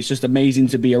stuff. It's just amazing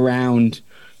to be around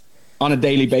on a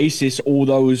daily basis all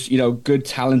those, you know, good,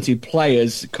 talented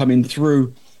players coming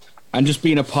through, and just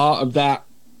being a part of that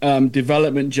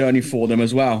development journey for them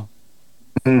as well.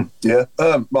 Yeah.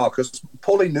 Marcus,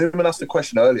 Pauline Newman asked a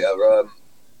question earlier.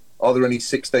 Are there any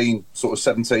 16, sort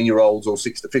of 17-year-olds or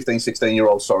 15,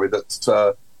 16-year-olds,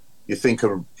 that you think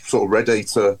are sort of ready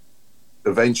to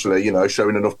eventually,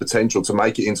 showing enough potential to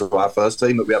make it into our first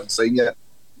team that we haven't seen yet?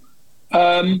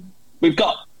 We've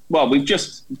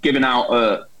just given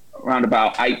out around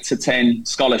about 8 to 10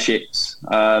 scholarships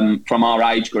from our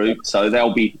age group. So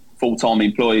they'll be full-time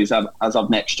employees as of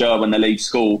next year when they leave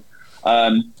school.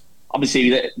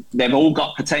 Obviously, they've all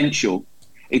got potential.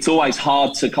 It's always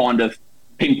hard to kind of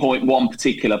pinpoint one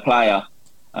particular player.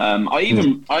 I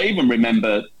even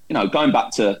remember, going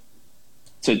back to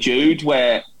Jude,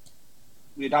 where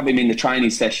we'd have him in the training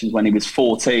sessions when he was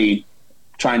 14,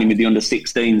 training with the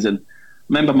under-16s. And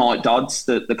remember Mike Dodds,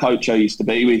 the coach I used to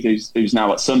be with, who's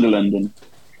now at Sunderland, and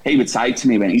he would say to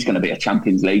me when he's going to be a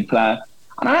Champions League player.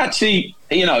 And I actually,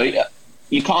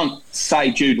 you can't say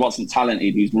Jude wasn't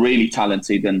talented. He's really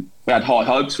talented, and we had high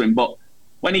hopes for him. But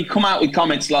when he come out with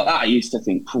comments like that, I used to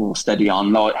think, "Oh, steady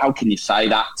on! Like, how can you say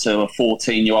that to a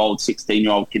 14-year-old,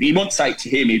 16-year-old kid?" He wouldn't say it to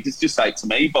him; he'd just say it to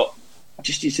me. But I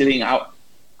just used to think,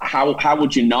 how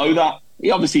would you know that?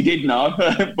 He obviously did know,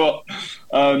 but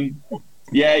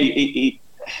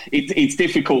it's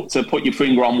difficult to put your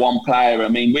finger on one player. I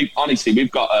mean,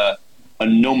 we've got a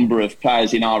number of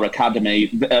players in our academy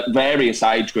at various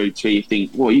age groups where you think,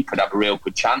 well, you could have a real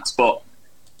good chance, but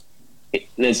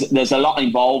there's a lot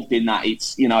involved in that.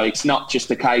 It's not just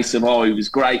a case of, he was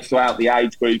great throughout the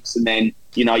age groups, and then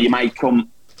you may come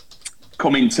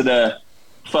into the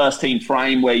first team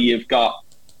frame where you've got,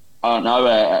 I don't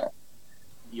know,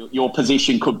 your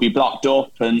position could be blocked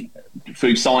up and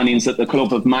through signings that the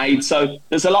club have made. So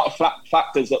there's a lot of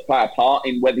factors that play a part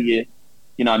in whether you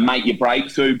make your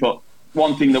breakthrough. But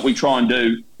one thing that we try and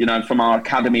do, from our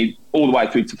academy all the way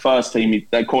through to first team,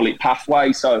 they call it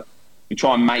pathway. So we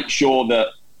try and make sure that,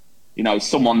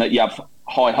 someone that you have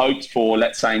high hopes for,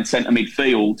 let's say in centre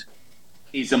midfield,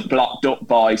 isn't blocked up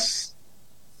by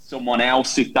someone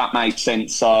else, if that makes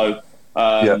sense. So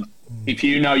if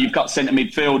you've got centre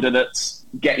midfielder that's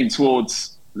getting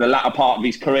towards the latter part of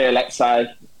his career, let's say,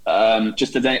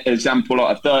 just an example,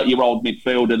 like a 30-year-old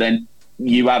midfielder, then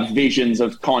you have visions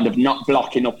of kind of not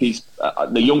blocking up his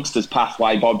the youngster's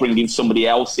pathway by bringing somebody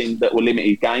else in that will limit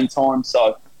his game time.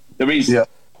 So there is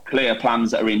clear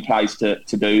plans that are in place to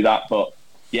do that. But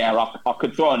I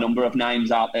could throw a number of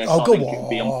names out there. So I think it would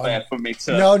be unfair for me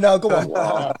to. No, go on.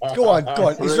 Go on.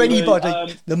 Is there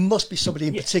anybody? There must be somebody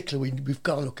in particular we've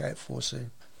got to look out for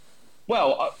soon.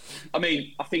 Well, I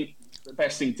think the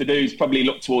best thing to do is probably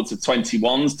look towards the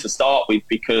 21s to start with,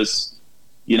 because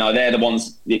they're the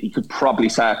ones that you could probably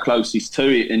say are closest to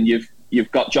it. And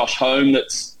you've got Josh Home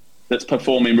that's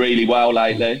performing really well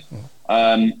lately.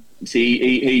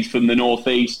 He's from the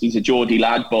northeast. He's a Geordie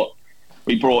lad, but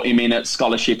we brought him in at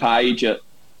scholarship age at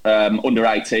under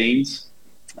 18s.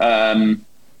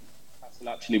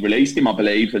 Actually released him, I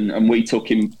believe, and we took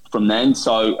him from then.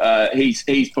 So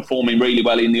he's performing really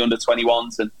well in the under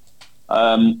 21s, and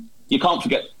you can't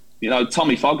forget,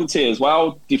 Tommy Fogarty as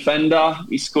well, defender.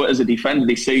 He scored as a defender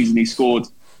this season. He scored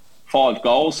 5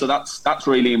 goals, so that's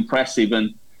really impressive,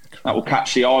 and that will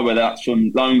catch the eye, whether that's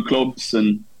from loan clubs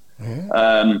and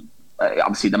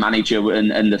obviously the manager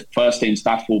and the first team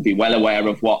staff will be well aware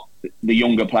of what the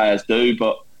younger players do,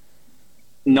 but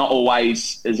not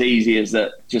always as easy as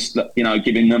that. Just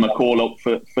giving them a call up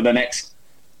for the next,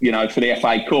 for the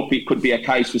FA Cup. It could be a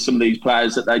case for some of these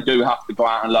players that they do have to go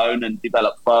out on loan and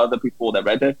develop further before they're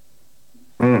ready.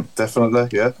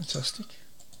 Definitely, yeah. Fantastic.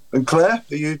 And Claire,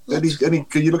 are you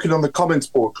looking on the comments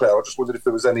board, Claire? I just wondered if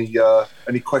there was any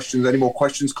questions, any more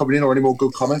questions coming in, or any more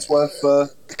good comments worth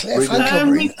Claire,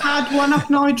 we've had one off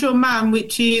Nigel Mann,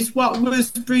 which is, what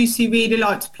was Brucey really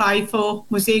like to play for?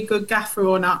 Was he a good gaffer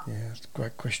or not? Yeah, that's a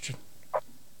great question.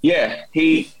 Yeah,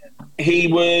 he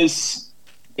was.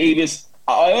 I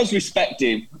always respect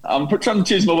him. I'm trying to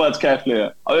choose my words carefully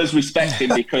here. I always respect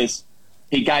him because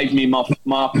he gave me my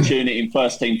opportunity in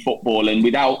first team football, and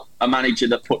without a manager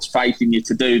that puts faith in you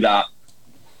to do that,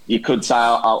 you could say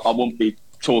I wouldn't be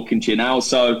talking to you now.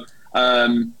 So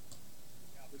I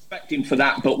respect him for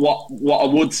that. But what I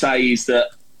would say is that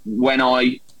when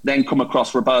I then come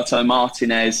across Roberto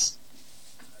Martinez,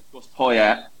 Gus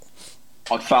Poyet,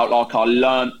 I felt like I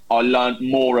learned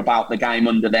more about the game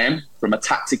under them from a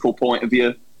tactical point of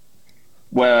view,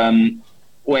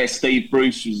 where Steve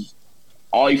Bruce was,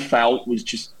 I felt, was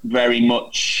just very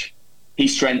much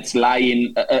his strengths lay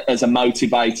in as a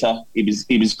motivator.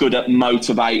 He was good at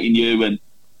motivating you, and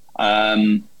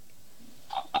I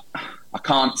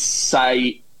can't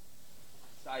say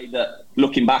that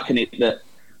looking back on it that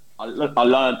I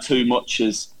learned too much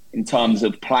as in terms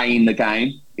of playing the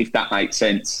game, if that makes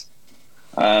sense.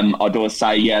 I'd always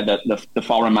say, that the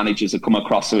foreign managers have come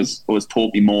across who has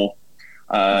taught me more.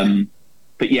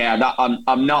 But that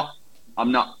I'm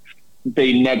not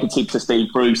being negative to Steve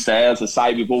Bruce there. As I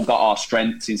say, we've all got our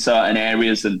strengths in certain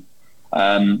areas, and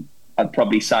I'd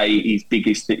probably say his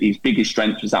biggest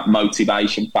strength was that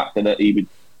motivation factor that he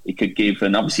could give.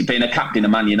 And obviously, being a captain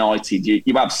of Man United,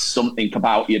 you have something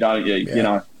about you, don't you? Yeah.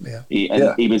 You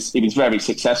know, he was very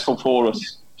successful for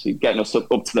us, so getting us up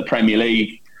to the Premier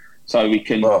League, so we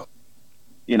can.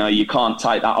 You can't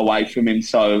take that away from him.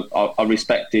 So I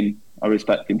respect him. I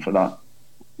respect him for that.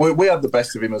 We had the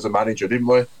best of him as a manager, didn't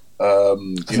we? I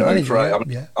don't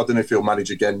know if he'll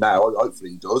manage again now.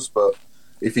 Hopefully he does, but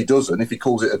if he doesn't, if he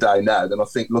calls it a day now, then I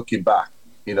think looking back,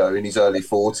 in his early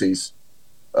 40s,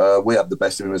 we had the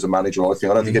best of him as a manager. I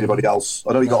don't think anybody else.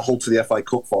 I know he got hauled to the FA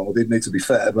Cup final. Didn't need to be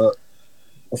fair, but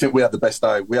I think we had the best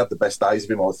day. We had the best days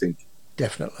of him. I think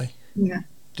definitely. Yeah.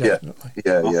 Definitely.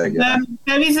 Yeah.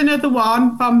 There is another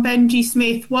one from Benji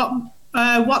Smith.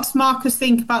 What's Marcus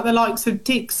think about the likes of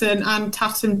Dixon and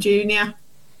Tatum Jr.?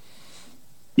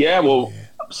 So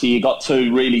you got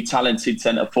two really talented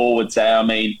centre forwards there. I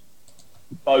mean,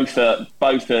 both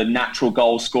are natural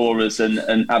goal scorers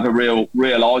and have a real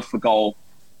eye for goal.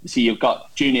 So you've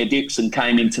got Junior Dixon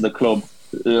came into the club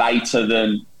later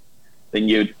than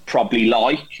you'd probably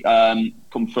like.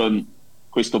 Come from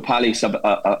Crystal Palace,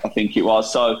 I think it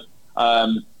was. So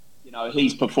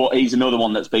he's another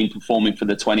one that's been performing for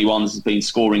the 21s, has been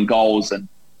scoring goals, and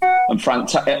Frank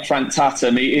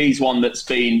Tatum, he's one that's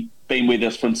been with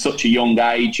us from such a young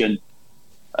age, and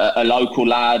a local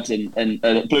lad and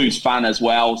a Blues fan as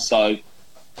well. So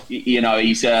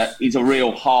he's a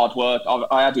real hard work.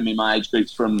 I had him in my age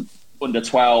groups from under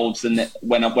 12s, and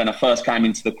when I first came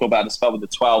into the club, I had a spell with the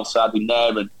 12s, so I had him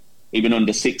there, and even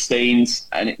under 16s,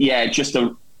 and just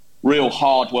a real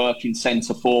hard working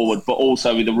centre forward, but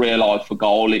also with a real eye for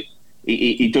goal.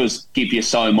 He does give you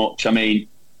so much. I mean,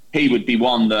 he would be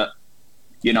one that,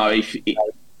 if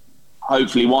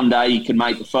hopefully one day he can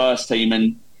make the first team,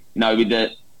 and with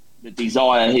the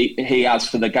desire he has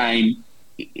for the game,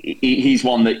 he's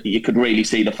one that you could really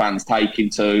see the fans taking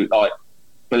to. Like,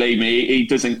 believe me, he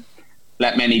doesn't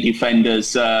let many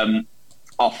defenders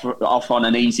off on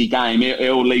an easy game.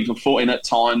 He'll leave a foot in at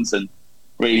times and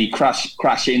really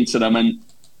crash into them, and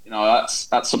that's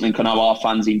something I know our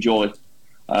fans enjoy.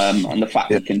 And the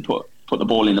fact he can put the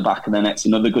ball in the back of the net's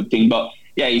another good thing. But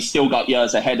he's still got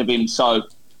years ahead of him, so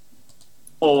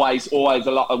always a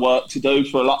lot of work to do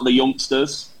for a lot of the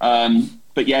youngsters. But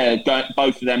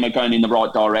both of them are going in the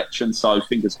right direction, so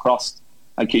fingers crossed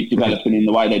they keep developing in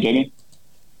the way they're doing.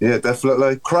 Yeah,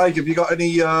 definitely. Craig, have you got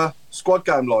any squad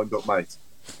game lined up, mate?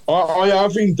 I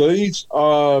have indeed.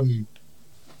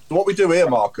 What we do here,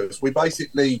 Marcus,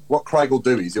 what Craig will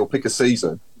do is he'll pick a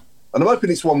season, and I'm hoping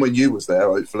it's one when you was there.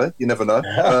 Hopefully, you never know.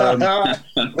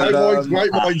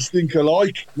 Great minds think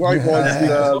alike. Great minds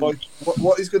think alike.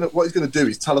 What he's going to do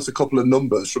is tell us a couple of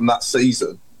numbers from that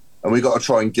season, and we got to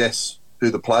try and guess who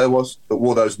the player was that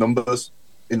wore those numbers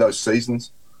in those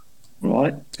seasons.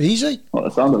 Right. Easy. What the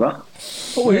sound of that?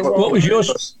 What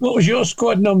was your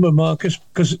squad number, Marcus?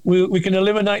 Because we can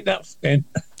eliminate that then.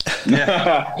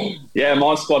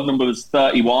 My squad number was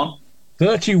 31.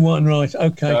 31, right?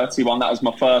 Okay. 31. That was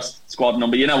my first squad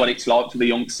number. You know what it's like for the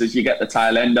youngsters. You get the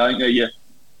tail end, don't you?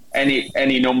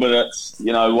 Any number that's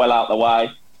well out the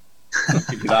way.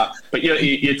 Give you that. But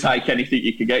you take anything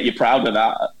you can get. You're proud of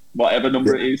that, whatever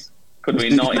number it is. Could have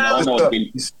been 99 or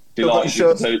been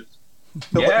delighted.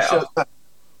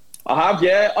 I have.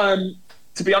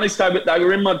 To be honest, they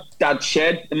were in my dad's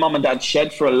shed, the mum and dad's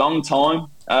shed, for a long time.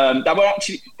 They were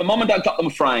actually, the mum and dad got them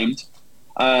framed,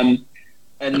 and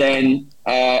then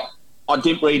I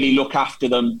didn't really look after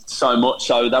them so much,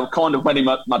 so they were kind of went in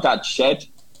my dad's shed,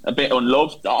 a bit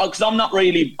unloved, because I'm not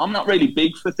really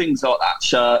big for things like that,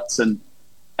 shirts and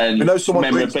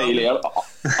memorabilia.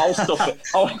 I'll stuff it.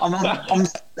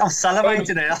 I'm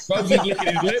salivating here. Looking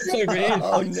at his lips over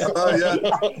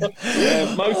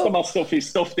here. Most of my stuff is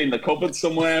stuffed in the cupboard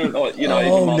somewhere. Like,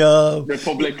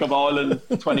 Republic of Ireland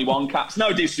 21 caps.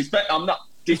 No disrespect. I'm not,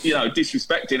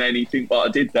 disrespecting anything what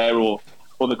I did there or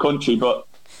the country, but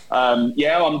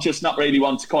I'm just not really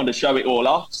one to kind of show it all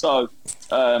off. So.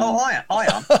 I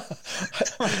am.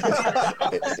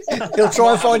 He'll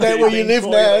try and find out where you live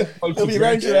now. He'll be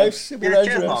around your house.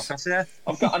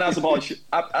 I've got an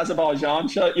Azerbaijan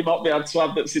shirt you might be able to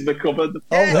have that's in the cupboard. Look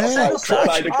at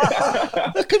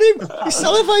him. He's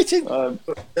salivating.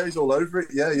 He's all over it.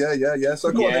 Yeah.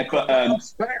 So go on.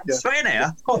 But, sweating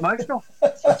here. Quite emotional.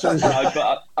 But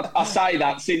I say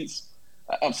that since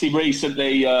obviously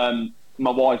recently.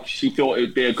 my wife, she thought it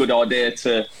would be a good idea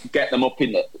to get them up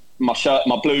in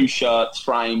my blue shirts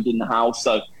framed in the house.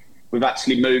 So we've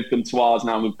actually moved them to ours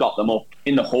now, and we've got them up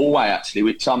in the hallway, actually,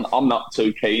 which I'm not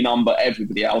too keen on, but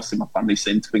everybody else in my family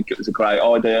seemed to think it was a great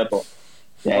idea. But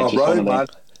yeah, just one of them.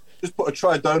 Just put a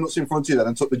tray of donuts in front of you then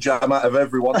and took the jam out of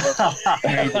everyone.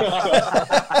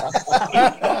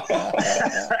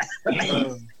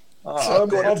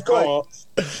 I've got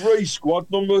 3 squad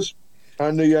numbers,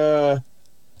 and the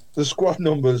squad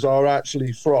numbers are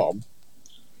actually from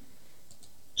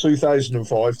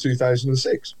 2005,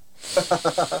 2006.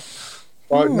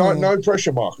 Right, no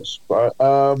pressure, Marcus. But,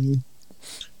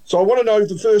 so I want to know,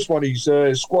 the first one is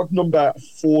squad number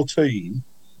 14,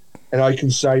 and I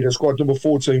can say that squad number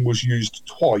 14 was used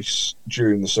twice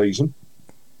during the season.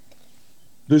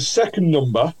 The second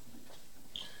number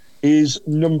is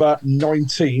number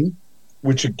 19,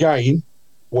 which again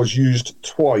was used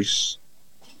twice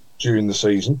during the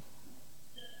season.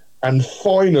 And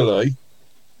finally,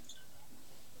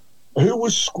 who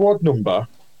was squad number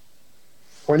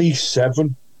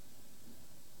 27?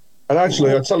 And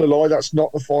actually, I tell a lie, that's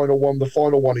not the final one. The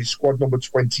final one is squad number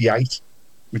 28,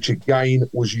 which again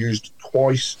was used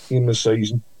twice in the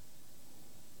season.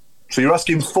 So you're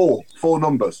asking four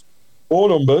numbers? 4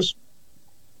 numbers.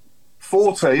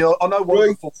 40, I know one of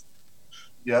the 4.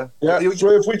 Yeah. Yeah,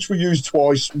 3 of which were used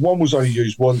twice. 1 was only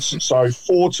used once. So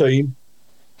 14.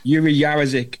 Yuri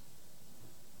Yarezik.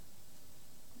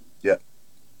 Yeah.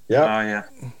 Yeah. Oh, yeah.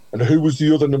 And who was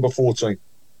the other number 14?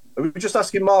 Are we just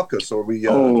asking Marcus, or are we...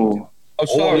 Oh,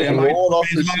 sorry.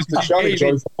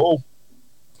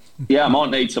 Yeah, I might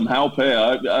need some help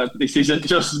here. This isn't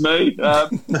just me.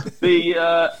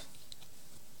 The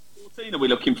 14 are we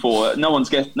looking for? No one's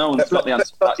got the answer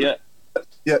to that yet.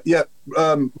 Yeah.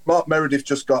 Mark Meredith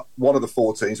just got one of the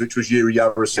 14s, which was Yuri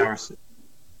Yarezik.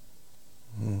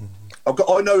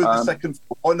 I know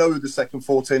who the second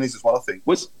 14 is as well. I think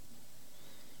was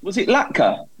it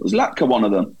Latka? Was Latka one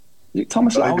of them? Was it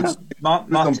Thomas Latka?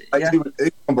 Martin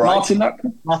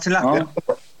Latka. Martin Latka.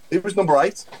 Yeah. He was number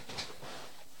 8.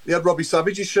 He had Robbie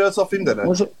Savage's shirt off him, didn't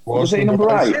he? Was he number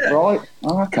 8? Yeah. Right.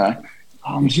 Oh, okay.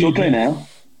 I'm struggling now.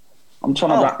 I'm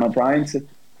trying to rack my brain.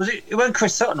 Was it? It wasn't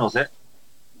Chris Sutton, was it?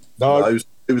 No,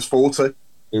 it was 40.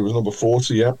 It was number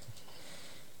 40. Yeah.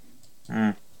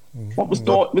 What was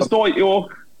Dwight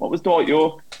York? What was Dwight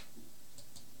York?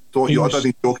 I don't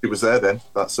think Yorkie was there then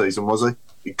that season, was he?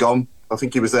 He'd gone. I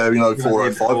think he was there, 4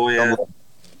 or 5. Yeah.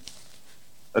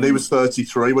 And he was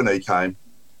 33 when he came.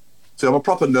 See, I'm a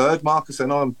proper nerd, Marcus,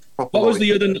 and I'm proper. What was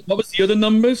the other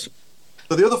numbers?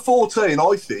 So the other 14,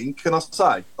 I think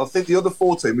the other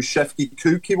 14 was Shefki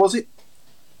Kuki, was it?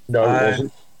 No, it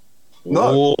wasn't.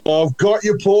 No. Oh, I've got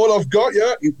you, Paul. I've got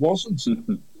you. It wasn't.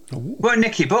 Well,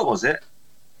 Nicky Butt, was it?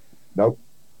 No.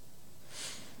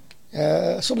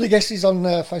 Some of the guests is on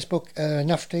Facebook.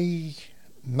 Nafty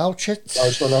Malchit. No,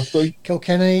 it's not Nafty.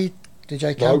 Kilkenny,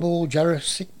 DJ Campbell,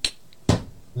 Jarosik.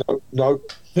 No.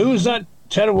 Who was that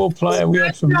terrible player we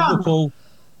had from Liverpool?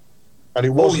 And it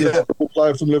was the terrible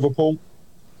player from Liverpool.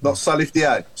 Not Salif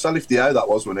Diao. Salif Diao, that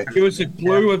was, wasn't it? It was the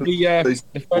glue of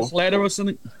the first letter or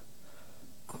something.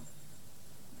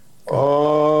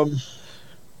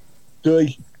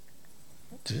 D.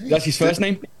 That's his first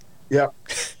name? Yeah.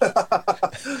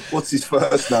 What's his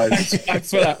first name? Thanks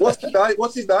for that.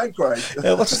 What's his name, Craig?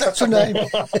 What's his actual name?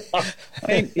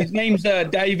 His name's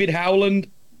David Howland.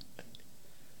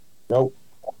 No.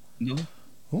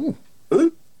 Ooh.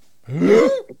 Who?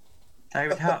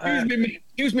 David Howland.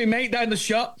 Excuse me, mate, down the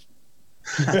shop.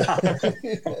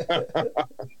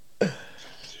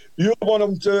 The other one,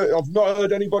 I've not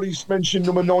heard anybody mention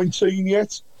number 19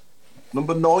 yet.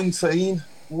 Number 19?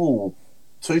 Ooh.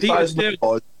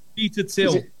 2005. Peter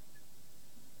Till.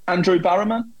 Andrew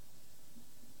Barrowman?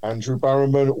 Andrew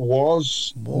Barrowman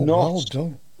was not. Well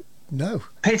done. No.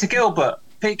 Peter Gilbert.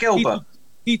 Pete Gilbert.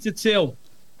 Peter Till.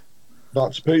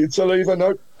 Not Peter Till either,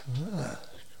 no.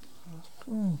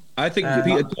 I think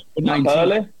Peter Till was 19. Matt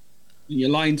Burley? You're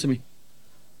lying to me.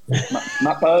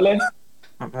 Matt Burley?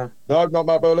 No, not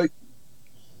Matt Burley.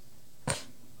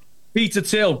 Peter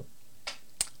Till.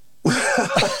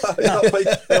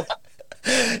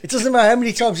 It doesn't matter how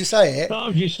many times you say it.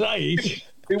 Times you say it.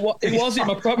 It was him,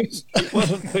 I promise. It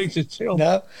wasn't Peter Till.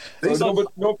 No. So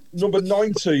number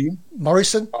 19.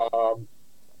 Morrison.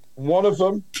 One of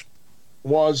them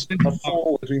was a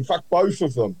forward. In fact, both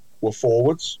of them were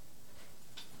forwards.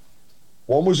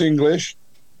 One was English.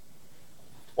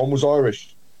 One was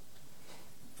Irish.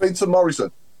 Clinton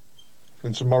Morrison.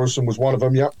 Clinton Morrison was one of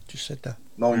them, yeah. Just said that.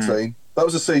 19. That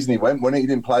was the season he went, when he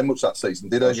didn't play much that season,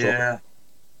 did he? Yeah.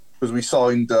 Because we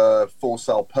signed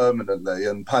Forsell permanently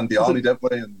and Pandiani, didn't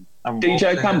we? And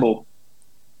DJ Campbell.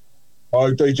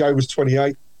 Oh, DJ was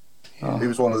 28. He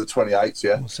was one of the 28s,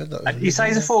 yeah. I said that. And you say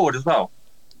he's a forward as well?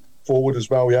 Forward as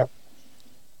well, yeah.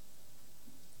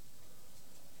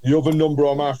 The other number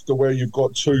I'm after, where you've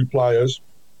got two players,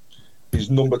 is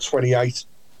number 28.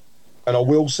 And I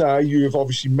will say, you have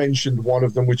obviously mentioned one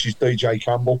of them, which is DJ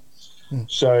Campbell.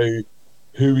 So,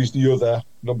 who is the other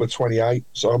number 28?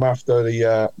 So I'm after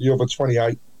the other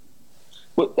 28.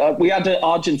 We had an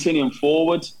Argentinian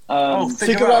forward.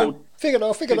 Figaro.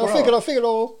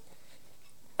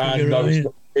 And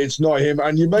no, it's not him.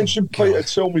 And you mentioned Peter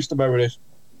Till, Mr. Meredith.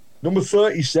 Number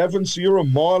 37, so you're a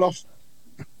mile off.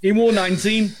 He wore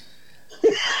 19.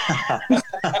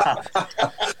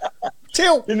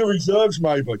 Till. In the reserves,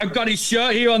 maybe. I've got his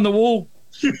shirt here on the wall.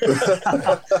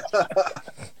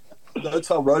 Don't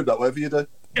tell Road that, whatever you do.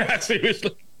 Yeah,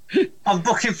 seriously. I'm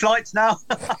booking flights now.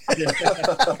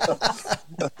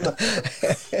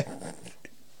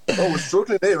 Oh, we're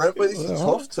struggling here, aren't we? This is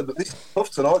tough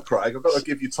tonight, Craig. I've got to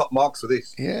give you top marks for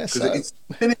this. Yeah, because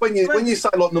when you say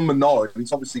like number 9,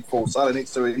 it's obviously for selling.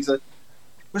 It's too easy.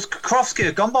 Was Krofsky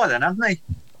had gone by then, hadn't he?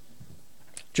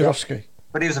 Jarowski.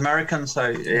 But he was American, so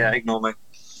yeah, ignore me.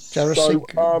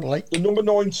 Jarowski. The number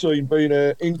 19 being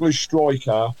an English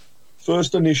striker,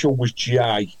 first initial was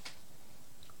J.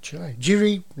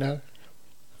 Jiri, no.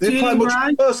 Did you play much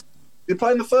in the first? Did you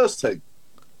play in the first team?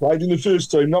 Played in the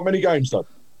first team, not many games though.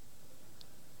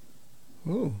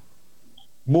 Ooh.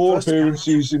 More First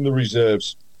appearances in the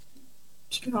reserves.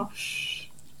 Josh.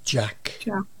 Jack.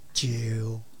 Jack.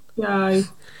 Jill. Joe.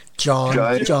 John.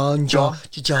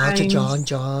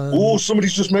 Oh,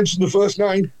 somebody's just mentioned the first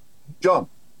name. John.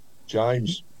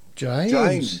 James.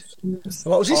 James.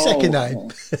 What was his second name?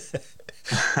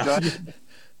 James.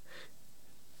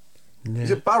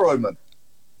 Is it Barrowman?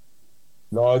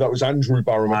 No, that was Andrew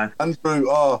Barrowman. Andrew,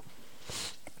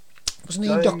 wasn't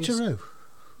he in Doctor Who?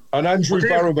 And Andrew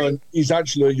Barrowman is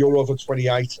actually your other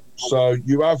 28. So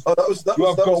you have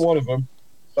got one of them.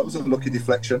 That was a lucky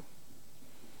deflection.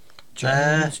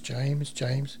 James.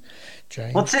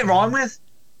 What's it rhyme with?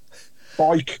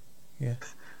 Bike. Yeah.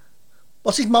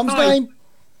 What's his mum's name?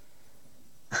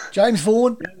 James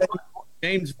Vaughan.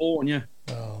 James Vaughan, yeah.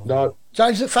 Oh. No.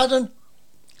 James McFadden.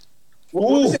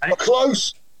 Oh,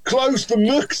 close to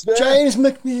Mux there. James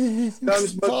James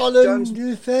McFadden.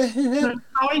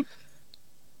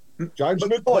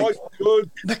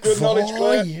 Good knowledge,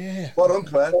 Claire. Yeah. Well done,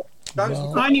 Claire. I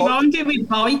only rhymed it with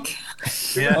bike.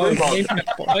 Yeah.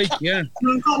 Bike, yeah.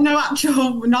 I've got no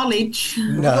actual knowledge.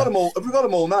 Have we got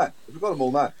them all now?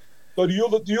 So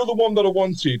the other one that I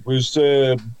wanted was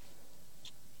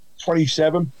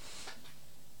 27.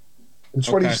 And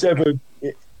 27,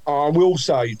 I will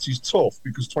say it is tough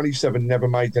because 27 never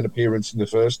made an appearance in the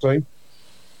first team.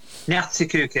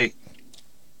 Nyatikuki.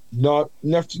 No,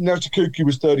 Neftakuki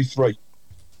was 33.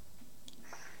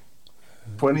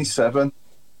 27.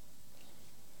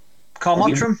 Carl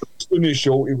Mottram.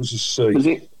 Initial, it was a C. Was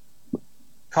it?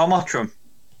 Carl Mottram.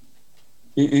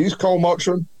 It is Carl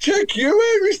Mottram. Check you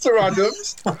in, Mr.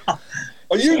 Adams.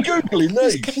 Are you Googling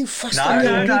these? He's getting fast No.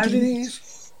 Googling these.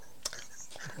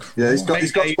 Yeah, he's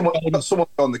got someone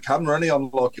on the camera, and he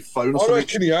on like your phone or I something.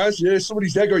 reckon he has, yeah.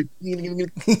 Somebody's there going...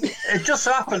 It just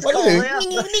so happens.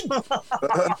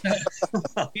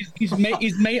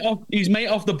 His mate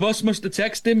off the bus must have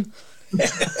texted him.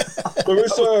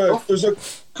 There's a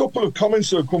couple of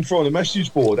comments that have come through on the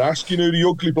message board asking who the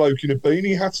ugly bloke in a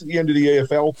beanie hat at the end of the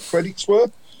EFL credits were.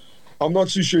 I'm not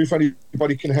too sure if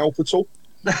anybody can help at all.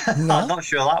 No. I'm not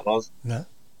sure that was. No.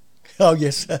 Oh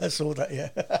yes, I saw that. Yeah.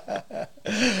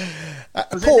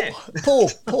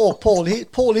 Paul.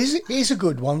 Here's a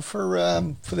good one for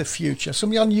the future.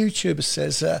 Somebody on YouTube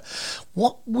says,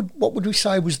 "What would we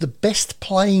say was the best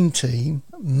playing team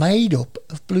made up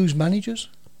of Blues managers?"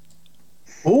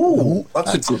 Oh,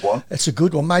 that's a good one. It's a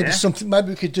good one. Maybe something. Maybe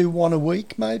we could do one a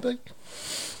week. Maybe.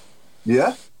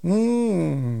 Yeah.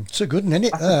 It's a good one, isn't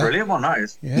it? That's a brilliant one, that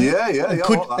is. Yeah.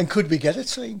 And could we get a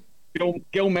team?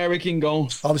 Gil Merrick in goal.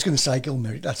 I was going to say Gil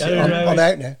Merrick. That's it. I'm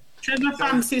out now. Trevor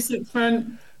Francis up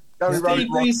front. Gary Steve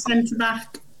Bruce centre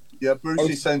back. Yeah,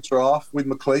 Brucey centre half with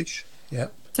McLeish. Yeah.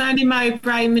 Tony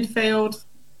Mowbray midfield.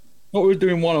 What we're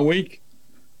doing one a week.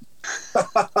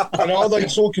 And are they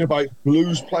talking about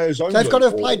Blues players only? They've got to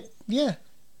have played. Yeah.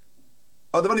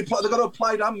 Oh, they've got to have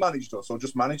played and managed us, or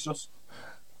just managed us.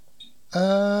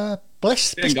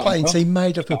 Best playing team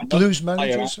made up of Blues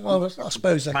managers. I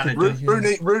suppose that could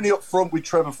be. Rooney up front with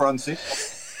Trevor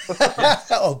Francis.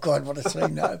 Oh God, what a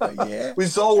team that would be! Yeah. With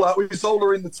Zola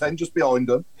in the 10 just behind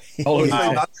them.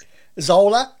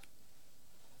 Zola.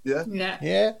 Yeah.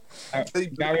 Yeah.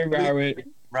 Gary Rowett.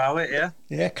 Rowett, yeah.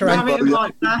 Yeah, Rowett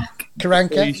right back.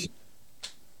 Karanka.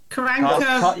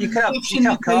 Karanka. You could have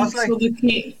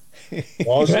Carsley.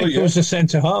 Karanka was the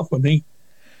centre half, wasn't he?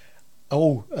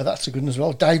 Oh, that's a good one as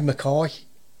well. Dave Mackay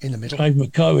in the middle. Dave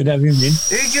Mackay would have him in.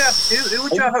 Who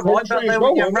would you have at right back there?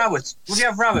 Would you have Rowett? Would you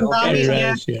have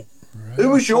Rowett? Yeah. Who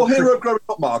was your hero growing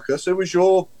up, Marcus? Who was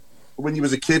your, when you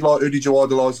was a kid, like, who did you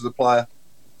idolise as a player?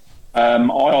 I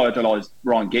idolised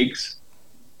Ryan Giggs.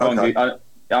 Okay.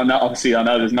 I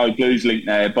know there's no Blues link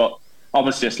there, but I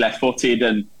was just left-footed,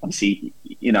 and obviously,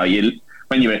 you know,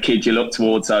 when you're a kid, you look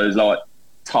towards those like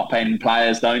top-end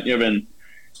players, don't you? And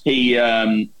he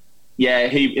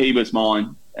was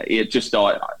mine. He just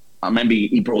I remember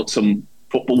he brought some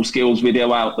football skills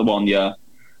video out the one year,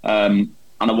 and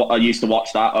I used to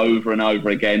watch that over and over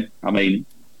again. I mean,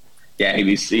 yeah,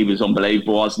 he was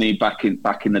unbelievable, wasn't he? Back in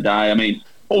the day. I mean,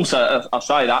 also I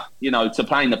say that, you know, to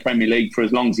play in the Premier League for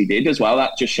as long as he did as well,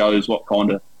 that just shows what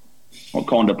kind of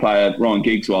player Ryan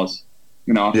Giggs was.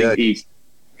 You know, I think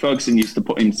Ferguson used to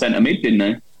put him centre mid, didn't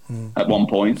he? At one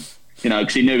point, you know,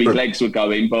 because he knew his legs were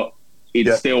going, but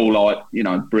he'd still, like, you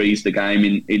know, breeze the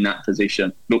game in that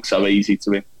position. Looked so easy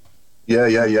to him.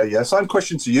 Yeah. Same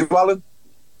question to you, Alan.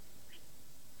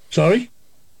 Sorry?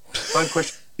 Same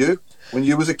question to you. When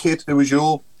you was a kid, who was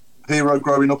your hero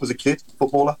growing up as a kid,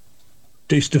 footballer?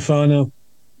 Di Stefano.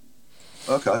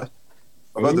 Okay.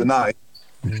 I've heard the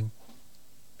name.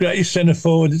 Greatest centre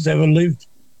forward that's ever lived.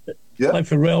 Yeah. Played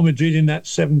for Real Madrid in that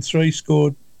 7-3,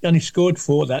 scored. Only scored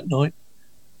 4 that night.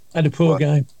 Had a poor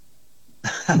game.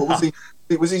 What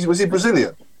was he? Was he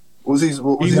Brazilian?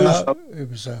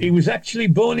 He was actually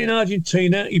born in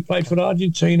Argentina. He played for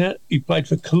Argentina. He played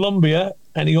for Colombia,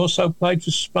 and he also played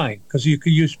for Spain, because you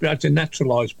could used to be able to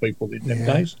naturalise people in them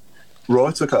days.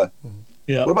 Right. Okay.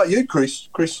 Yeah. What about you, Chris?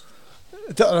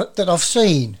 That I've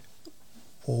seen.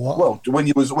 Or what? Well, when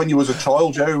you was a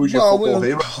child, Joe, who was your football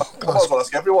hero? I might as well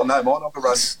ask everyone now, mine. I'll go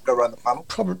around the panel.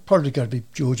 Probably got to be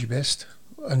Georgie Best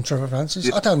and Trevor Francis.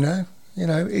 Yeah. I don't know. You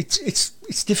know,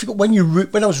 it's difficult when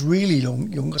I was really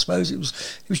young. I suppose it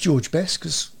was George Best,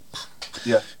 because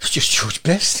it was just George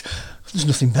Best. There's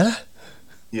nothing better.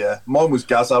 Yeah, mine was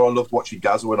Gazza. I loved watching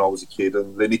Gazza when I was a kid,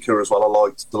 and Lineker as well. I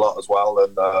liked a lot as well,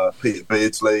 and Peter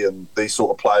Beardsley and these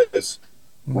sort of players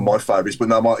were my favourites. But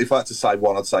no, if I had to say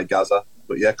one, I'd say Gazza.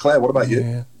 But yeah, Claire, what about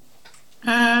you?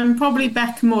 Probably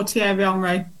Beckham or Thierry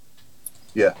Henry.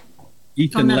 Yeah.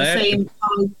 Ethan Laird.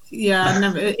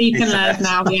 Ethan Laird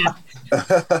now, yeah.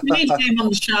 We need him on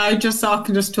the show just so I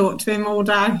can just talk to him all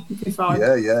day. It'd be fine.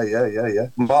 Yeah.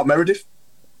 Mark Meredith?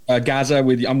 Gaza,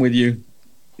 I'm with you.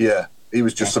 Yeah, he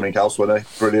was just something else, wasn't he?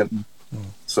 Brilliant.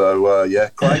 So,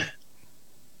 Craig?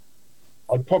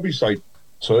 I'd probably say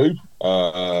 2.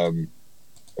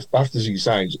 As daft as he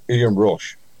sounds, Ian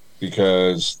Rush,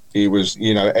 because he was,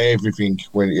 you know, everything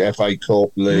when the FA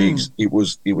Cup, leagues, it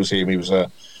was him. He was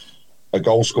a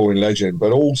goal-scoring legend,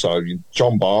 but also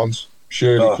John Barnes,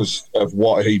 surely because of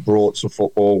what he brought to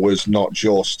football was not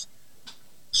just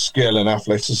skill and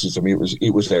athleticism.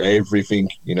 It was everything,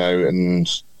 you know, and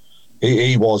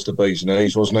he was the bee's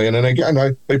knees, wasn't he? And then again, I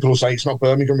know people will say it's not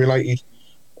Birmingham related,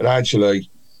 and actually,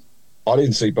 I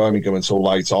didn't see Birmingham until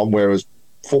late on. Whereas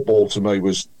football to me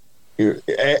was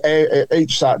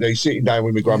each Saturday sitting down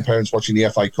with my grandparents watching the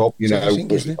FA Cup. You know,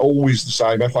 was always the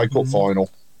same FA Cup final.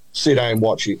 Sit down and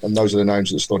watch it, and those are the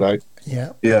names that stood out.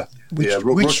 Yeah.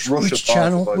 Which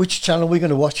channel? Which channel are we going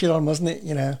to watch it on? Wasn't it?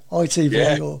 You know,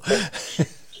 ITV or.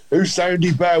 Who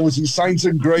sounded better? Was it Saints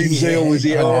and Greensill? Was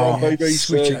it BBC?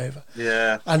 Switch over.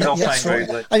 Yeah, and that's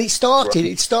right. And it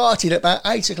started at about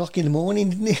 8 o'clock in the morning,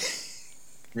 didn't it?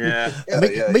 Yeah.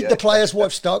 Meet the players,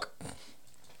 watch stock.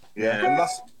 Yeah.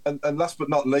 And last but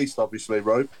not least, obviously,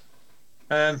 Rope.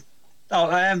 That'd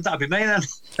be me then.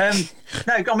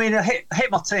 No, I mean, I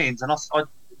hit my teens, and I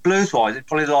blues wise, it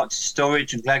probably like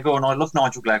Sturridge and Gleghorn, and I love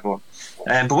Nigel Gleghorn.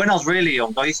 But when I was really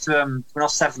young, I used to when I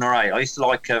was 7 or 8, I used to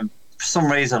like for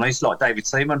some reason I used to like David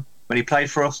Seaman when he played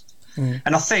for us. And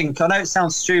I know it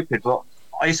sounds stupid, but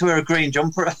I used to wear a green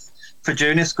jumper for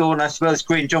junior school, and I used to wear this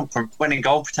green jumper, went in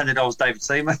goal, pretended I was David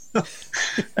Seaman.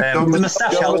 The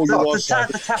moustache helped,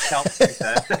 the tash helped, to be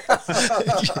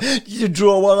fair. You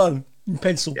draw one on in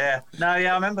pencil. Yeah,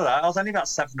 I remember that. I was only about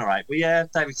 7 or 8, but yeah,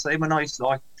 David Seaman I used to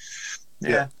like.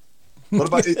 Yeah. What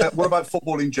about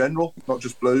football in general, not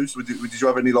just blues? Did you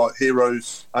have any like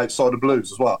heroes outside of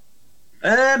blues as well?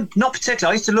 Not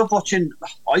particularly. I used to love watching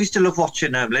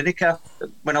Lineker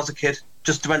when I was a kid.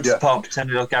 Just went to the park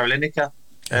pretending I was Gary Lineker.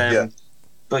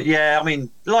 But yeah, I mean,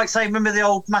 like say, remember the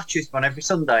old matches on every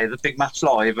Sunday, the big match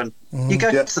live, and you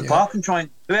go to the park and try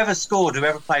and whoever scored,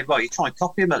 whoever played well, you try and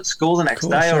copy them at school the next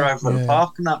day or over at the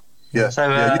park and that.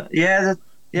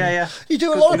 Yeah. You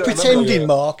do a lot of pretending,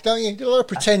 Mark, don't you? You do a lot of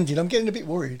pretending. I'm getting a bit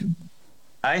worried.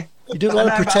 Hey? You do a lot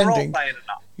of pretending.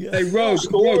 Hey, Rose,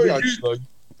 actually.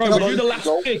 Bro, were you the last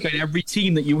pick in every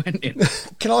team that you went in?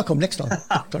 Can I come next time?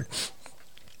 Sorry.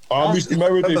 Mr.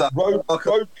 Meredith,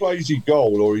 Rope plays his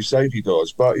goal, or he said he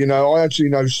does. But, I actually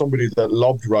know somebody that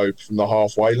lobbed Rope from the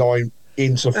halfway line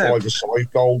into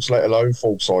five-a-side goals, let alone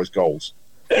full-size goals.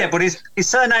 Yeah, but his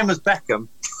surname was Beckham.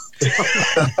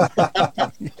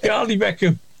 Charlie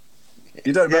Beckham.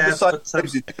 You don't remember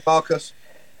Greavesy, do you, Marcus?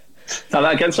 Say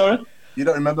that again, sorry? You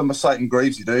don't remember Mercedes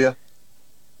Greavesy, do you?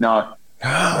 No.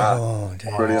 Oh,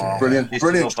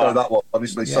 Brilliant show that one.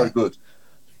 Honestly, so good.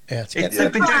 Yeah,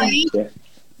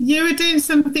 you were doing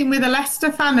something with a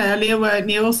Leicester fan earlier, weren't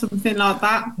you, or something like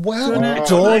that? Well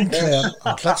done, Claire.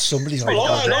 I'm glad somebody's on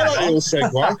Not Not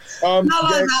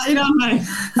like that, you know what I mean?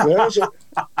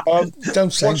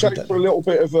 Don't say that. For a little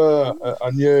bit of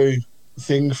a new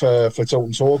thing for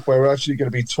Tilton Talk, where we're actually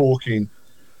going to be talking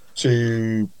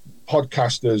to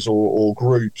podcasters or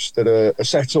groups that are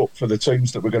set up for the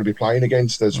teams that we're going to be playing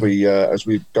against as we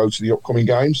go to the upcoming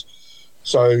games.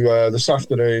 So this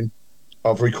afternoon,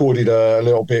 I've recorded a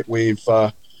little bit with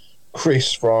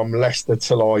Chris from Leicester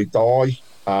Till I Die.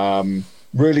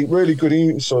 Really good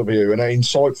interview and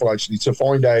insightful, actually, to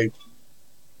find out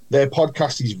their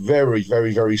podcast is very,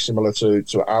 very, very similar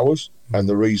to ours and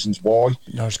the reasons why.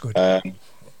 That's good.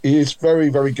 It's very,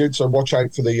 very good. So watch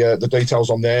out for the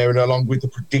details on there, and along with the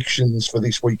predictions for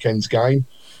this weekend's game.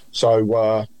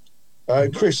 So,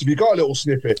 Chris, have you got a little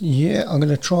snippet? Yeah, I'm going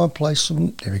to try and play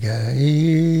some. There we go.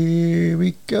 Here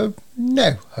we go.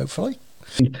 Now, hopefully.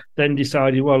 Then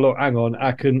decided, well, look, hang on,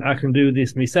 I can do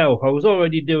this myself. I was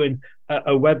already doing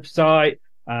a website.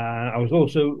 I was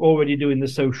also already doing the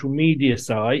social media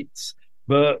sites,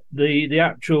 but the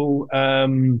actual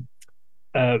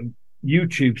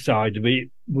YouTube side of it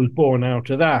was born out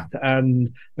of that.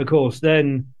 And of course,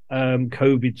 then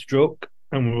COVID struck,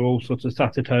 and we were all sort of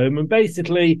sat at home, and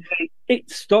basically it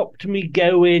stopped me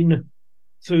going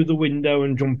through the window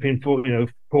and jumping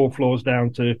 4 floors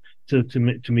down to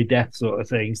me death, sort of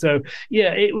thing. So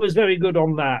yeah, it was very good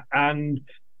on that. And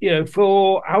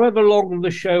for however long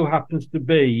the show happens to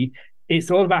be, it's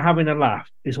all about having a laugh.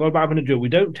 It's all about having a joke. We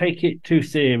don't take it too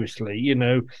seriously.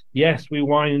 Yes, we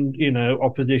wind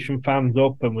opposition fans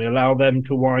up, and we allow them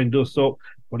to wind us up.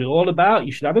 What it's all about,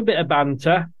 you should have a bit of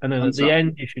banter, and then at the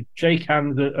end, you should shake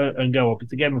hands and go up.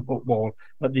 It's a game of football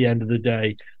at the end of the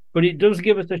day. But it does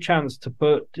give us a chance to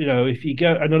put, if you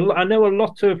go, and I know a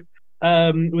lot of,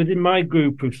 within my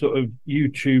group of sort of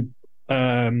YouTube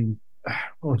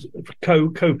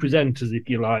co-presenters, if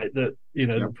you like, that,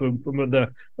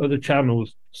 from other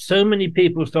channels, so many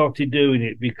people started doing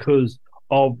it because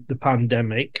of the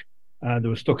pandemic. They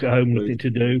were stuck at home, nothing to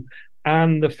do.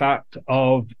 And the fact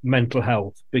of mental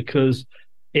health, because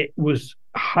it was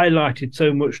highlighted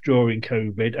so much during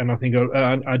COVID. And I think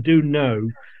I do know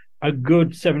a good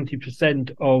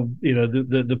 70% of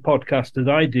the podcasters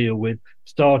I deal with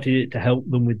started it to help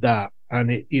them with that. And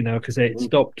it, because it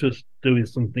stopped us doing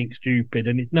something stupid.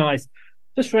 And it's nice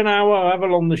just for an hour, however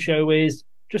long the show is,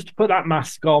 just to put that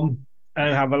mask on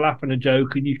and have a laugh and a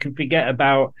joke, and you can forget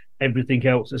about everything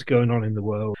else that's going on in the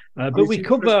world. But we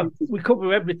cover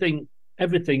everything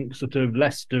sort of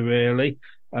Leicester, really.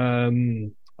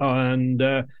 And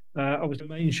obviously the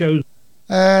main shows.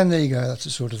 And there you go. That's the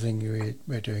sort of thing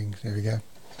we're doing. There we go.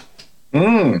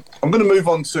 I'm going to move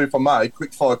on to, if I may,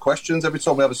 quick fire questions. Every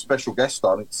time we have a special guest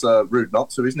on, it's rude not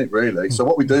to, isn't it, really? So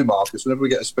what we do, Marcus, whenever we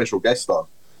get a special guest on,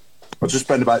 I'll just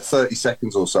spend about 30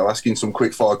 seconds or so asking some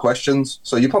quick fire questions.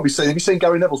 So have you seen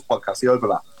Gary Neville's podcast, The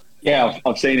Overlap? Yeah,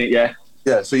 I've seen it, yeah.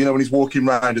 Yeah, so when he's walking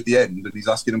around at the end and he's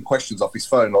asking them questions off his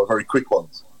phone, like very quick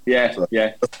ones. Yeah, so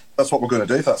yeah. That's what we're going to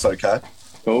do, if that's okay.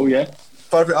 Cool, yeah.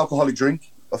 Favourite alcoholic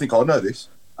drink? I think I know this.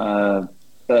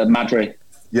 Madrid.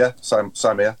 Yeah, same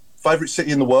here. Favourite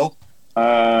city in the world?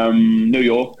 New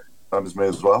York. Same as me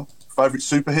as well. Favourite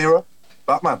superhero?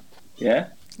 Batman. Yeah.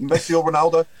 Messi or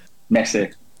Ronaldo?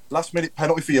 Messi. Last minute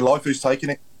penalty for your life, who's taking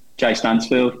it? Jay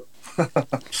Stansfield.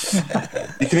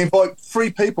 You can invite 3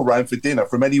 people round for dinner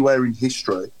from anywhere in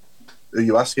history. Who are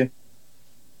you asking?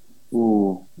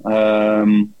 Ooh.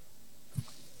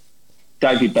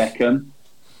 David Beckham.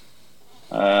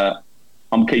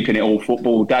 I'm keeping it all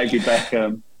football. David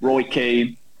Beckham, Roy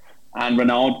Keane, and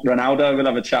Ronaldo. We'll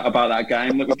have a chat about that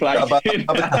game that we played.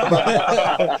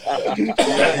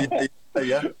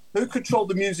 Yeah. Who controlled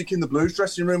the music in the Blues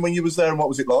dressing room when you was there, and what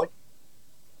was it like?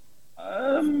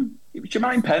 It was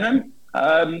Jermaine Pennant.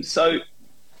 So,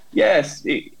 yes,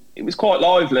 it was quite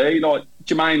lively. Like,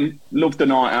 Jermaine loved the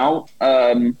night out,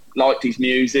 liked his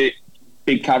music,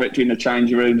 big character in the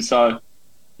changing room. So,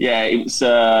 yeah, it was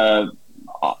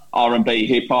R&B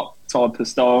hip hop type of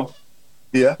style.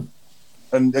 Yeah.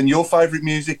 And your favourite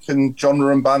music and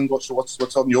genre and band? What's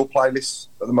on your playlist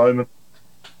at the moment?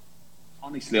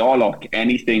 Honestly, I like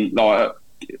anything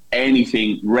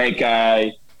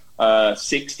reggae,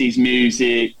 60s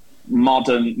music,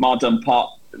 modern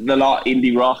pop, the like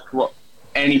indie rock,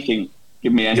 anything.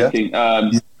 Give me anything.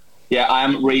 Yeah. I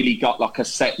haven't really got like a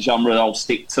set genre I'll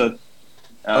stick to.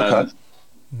 Okay.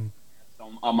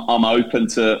 I'm open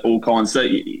to all kinds. So,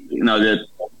 you know,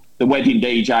 the wedding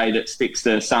DJ that sticks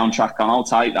the soundtrack on, I'll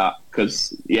take that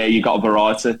because you got a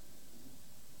variety.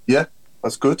 Yeah,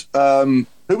 that's good. Who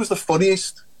was the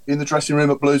funniest in the dressing room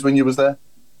at Blues when you was there?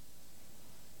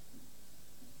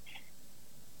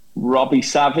 Robbie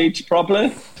Savage,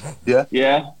 probably. Yeah.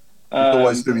 Yeah.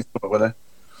 Always doing something, wasn't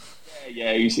he?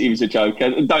 Yeah, he was a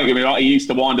joker. Don't get me wrong, he used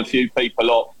to wind a few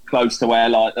people up close to where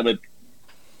like they'd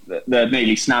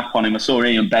nearly snap on him. I saw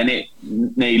Ian Bennett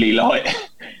nearly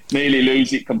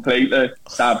lose it completely.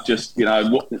 Sav just, you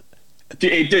know,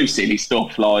 he'd do silly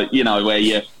stuff like, you know, where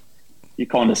you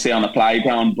kind of see on a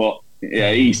playground, but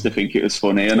yeah, he used to think it was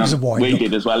funny, and we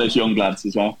did as well as young lads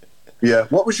as well. Yeah.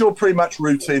 What was your pre-match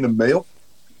routine and meal?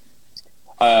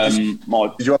 Did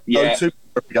you have go-to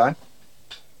for every game?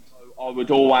 I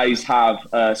would always have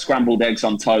scrambled eggs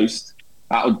on toast.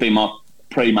 That would be my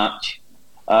pre-match.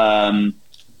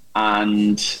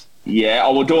 And yeah,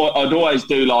 I'd always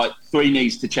do like 3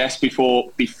 knees to chest before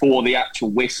the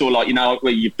actual whistle. Like, you know,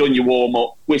 where you've done your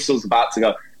warm-up, whistle's about to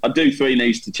go. I'd do 3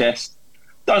 knees to chest.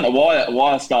 Don't know why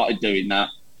I started doing that,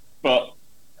 but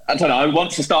I don't know.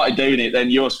 Once I started doing it, then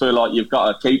you always feel like you've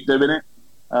got to keep doing it.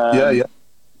 Yeah.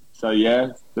 So yeah,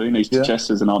 3 knees to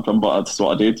chest as an odd one, but that's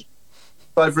what I did.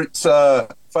 Favorite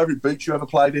boots you ever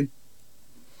played in?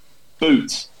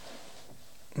 Boots.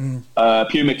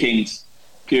 Puma Kings.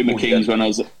 Kings. When I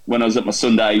was at my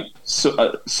Sunday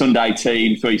team,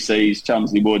 3Cs,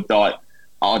 Chelmsley Wood,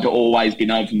 I'd always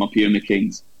been over my Puma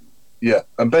Kings. Yeah,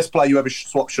 and best player you ever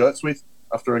swapped shirts with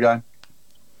after a game?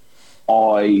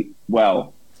 I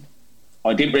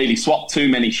didn't really swap too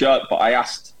many shirts, but I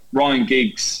asked Ryan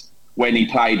Giggs when he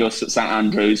played us at St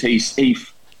Andrews. He just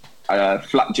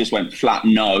went flat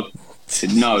no. He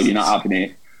said, no, you're not having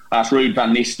it. I asked Ruud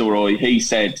van Nistelrooy. He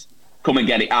said, come and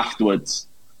get it afterwards.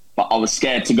 But I was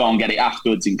scared to go and get it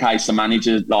afterwards in case the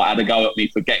manager had a go at me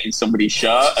for getting somebody's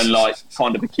shirt and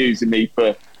kind of accusing me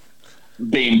for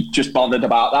being just bothered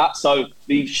about that. So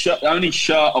the only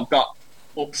shirt I've got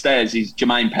upstairs is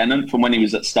Jermaine Pennant from when he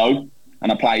was at Stoke,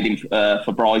 and I played him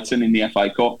for Brighton in the FA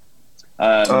Cup.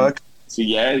 So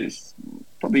yeah, it's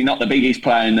probably not the biggest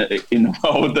player in the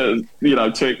world that, you know,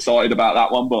 too excited about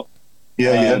that one, but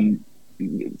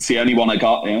it's the only one I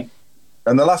got. Yeah.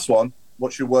 And the last one,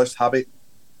 what's your worst habit?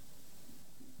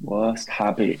 Worst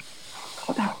habit.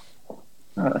 I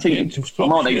think I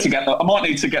might need to get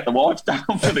the wife down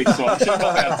for this one. She'll be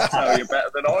able to tell you better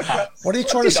than I can. What are you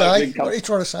trying to say? What are you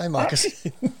trying to say, Marcus?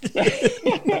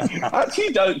 I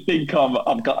actually don't think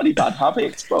I've got any bad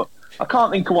habits, but I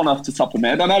can't think of one off the top of my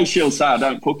head. I know she'll say I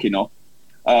don't cook enough.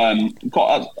 I'm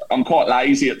quite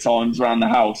lazy at times around the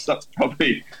house. That's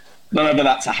probably, I don't know whether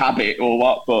that's a habit or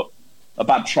what, but a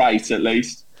bad trait at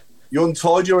least. You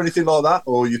untidy or anything like that,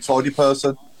 or you tidy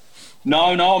person?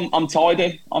 No, I'm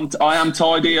tidy. I am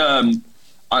tidy. I'm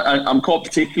quite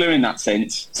particular in that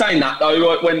sense. Saying that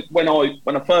though, when I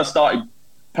first started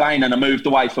playing and I moved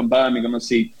away from Birmingham and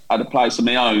I had a place of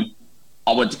my own,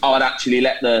 I would actually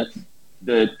let the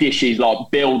dishes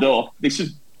build up.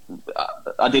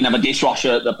 I didn't have a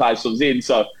dishwasher at the place I was in,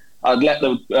 so I'd let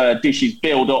the dishes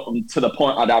build up to the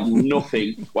point I'd have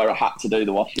nothing where I had to do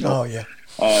the washing. Oh yeah,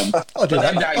 I do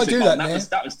that. I do that now.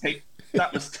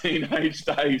 That was teenage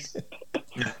days.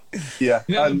 Yeah,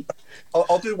 and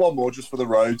I'll do one more just for the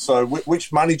road. So,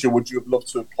 which manager would you have loved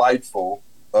to have played for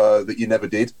that you never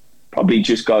did? Probably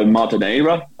just go modern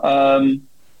era.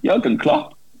 Jurgen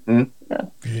Klopp. Mm.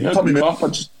 Yeah. Tommy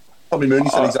Mooney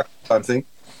said exactly the same thing.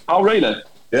 Oh, really?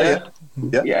 Yeah.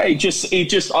 He just.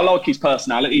 I like his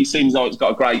personality. He seems like he's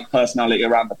got a great personality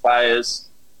around the players.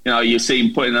 You know, you see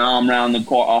him putting an arm around them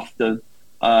quite often.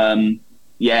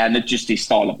 And just his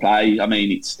style of play. I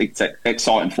mean, it's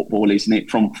exciting football, isn't it?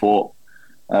 Front foot,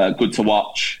 good to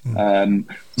watch. Saying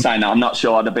that, I'm not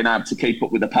sure I'd have been able to keep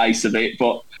up with the pace of it,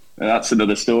 but that's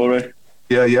another story.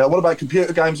 Yeah. What about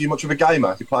computer games? Are you much of a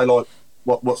gamer? Do you play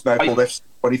what's now called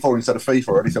F24 instead of FIFA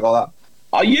or anything like that?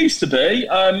 I used to be.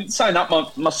 Saying that,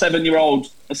 my 7-year-old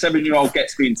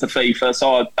gets me into FIFA,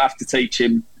 so I have to teach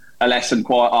him a lesson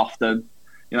quite often.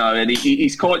 You know, and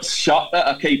he's quite shocked that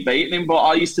I keep beating him, but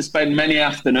I used to spend many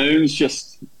afternoons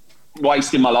just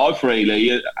wasting my life,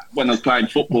 really. When I was playing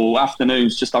football,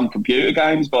 afternoons just on computer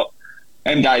games. But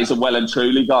them days are well and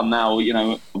truly gone now. You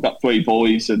know, I've got 3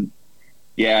 boys, and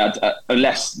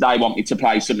unless they want me to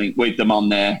play something with them on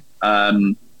there,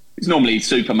 it's normally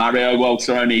Super Mario World.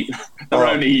 So they're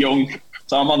only young,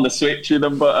 so I'm on the Switch with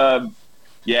them. But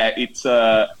it's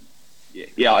I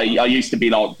used to be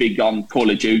like big on Call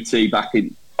of Duty back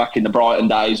in the Brighton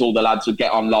days. All the lads would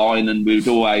get online, and we would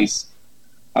always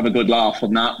have a good laugh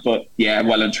on that. But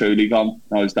well and truly gone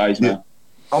those days now.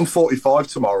 I'm 45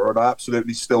 tomorrow, and I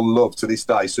absolutely still love to this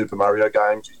day Super Mario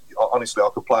games. Honestly, I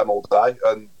could play them all day,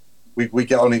 and we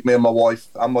get on it. Me and my wife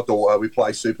and my daughter, we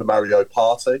play Super Mario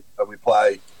Party, and we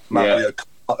play Mario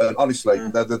Kart. And honestly,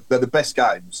 they're the best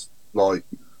games. Like,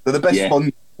 they're the best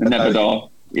fun. They never die.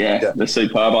 Yeah, they're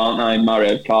superb, aren't they?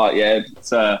 Mario Kart.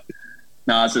 It's no,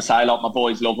 as I say, like, my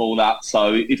boys love all that.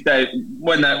 So if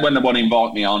when they want to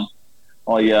invite me on,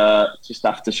 I just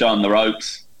have to show them the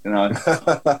ropes. You know.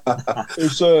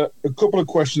 There's a couple of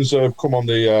questions that have come on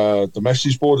the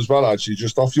message board as well, actually,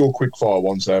 just off your quickfire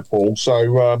ones there, Paul.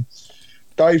 So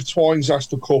Dave Twines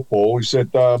asked a couple. He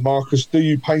said, Marcus, do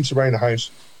you paint around the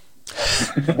house?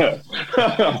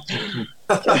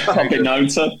 I've been known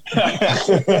to.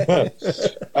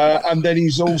 And then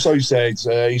he's also said,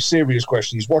 his serious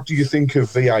questions, what do you think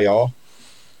of VAR?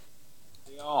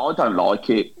 I don't like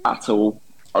it at all.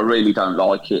 I really don't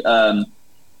like it.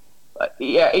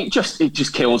 It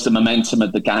just kills the momentum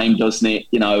of the game, doesn't it?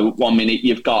 You know, 1 minute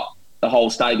you've got the whole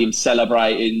stadium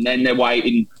celebrating, then they're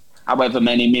waiting however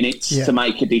many minutes to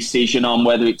make a decision on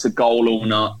whether it's a goal or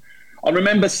not. I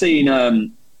remember seeing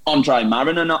Andre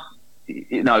Mariner,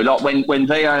 you know, like when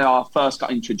VAR first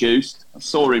got introduced, I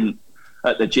saw him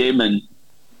at the gym, and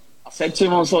I said to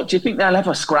him, I was like, do you think they'll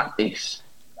ever scrap this?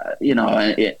 You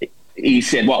know, he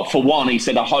said, well, for one, he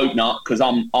said, I hope not, because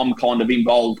I'm kind of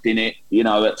involved in it, you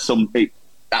know, at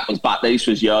that was back, this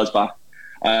was years back.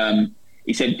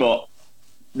 He said, but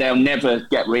they'll never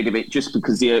get rid of it just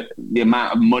because the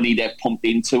amount of money they've pumped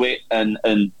into it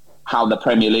and how the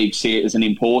Premier League see it as an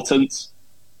importance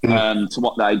to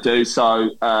what they do.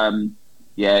 So,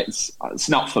 it's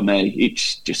not for me.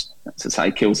 It's just, as I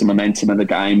say, kills the momentum of the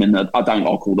game, and I don't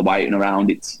like all the waiting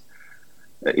around. It's,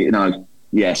 you know,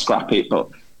 scrap it, but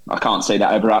I can't see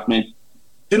that ever happening.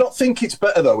 Do you not think it's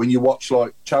better, though, when you watch,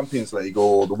 like, Champions League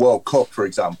or the World Cup, for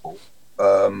example?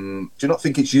 Do you not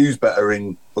think it's used better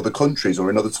in other countries or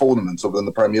in other tournaments other than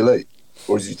the Premier League?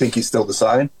 Or do you think it's still the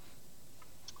same?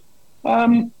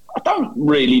 I don't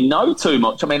really know too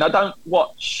much. I mean, I don't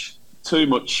watch too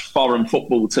much foreign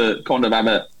football to kind of have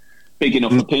a big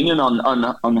enough opinion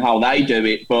on how they do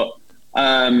it. But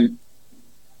I'm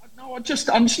just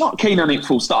not keen on it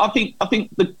full stop. I think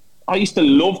I used to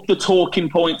love the talking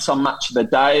points on Match of the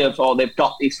Day of, they've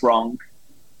got this wrong.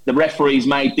 The referee's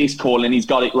made this call and he's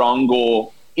got it wrong,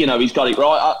 or, you know, he's got it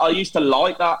right. I used to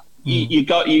like that. You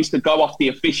used to go off the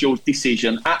official's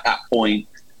decision at that point,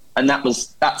 and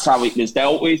that's how it was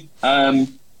dealt with.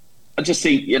 I just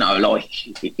think, you know, like,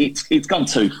 it's gone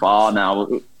too far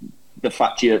now. The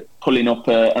fact you're pulling up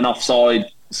an offside,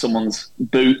 someone's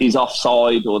boot is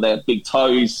offside, or their big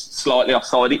toes slightly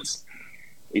offside.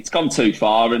 It's gone too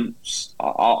far, and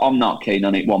I'm not keen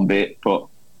on it one bit. But,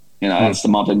 you know, that's the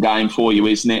modern game for you,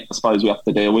 isn't it? I suppose we have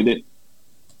to deal with it.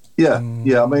 Yeah.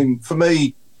 I mean, for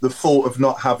me, the thought of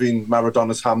not having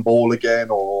Maradona's handball again,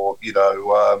 or, you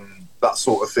know, that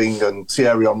sort of thing, and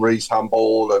Thierry Henry's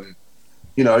handball, and,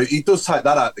 you know, he does take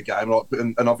that out of the game. Like,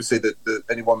 and obviously,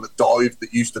 anyone that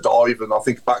used to dive, and I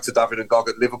think back to David and Gog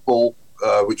at Liverpool,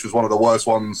 which was one of the worst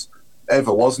ones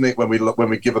ever, wasn't it? When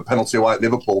we give a penalty away at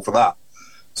Liverpool for that.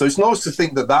 So it's nice to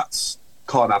think that that's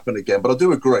can't happen again. But I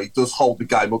do agree, it does hold the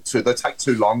game up to. They take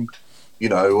too long, you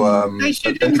know. They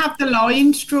shouldn't have the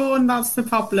lines drawn. That's the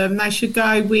problem. They should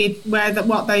go with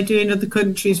what they do in other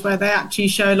countries, where they actually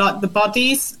show like the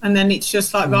bodies, and then it's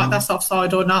just like right, that's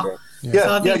offside or not. Yeah.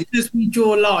 So I think because we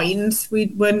draw lines, we're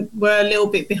a little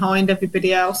bit behind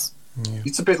everybody else. Yeah.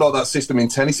 It's a bit like that system in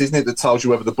tennis, isn't it, that tells you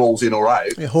whether the ball's in or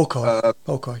out. Yeah, Hawkeye.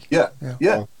 Yeah.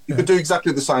 You could do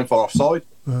exactly the same for offside,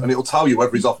 and it'll tell you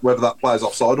whether that player's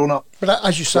offside or not. But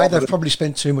as you say, they've probably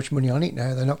spent too much money on it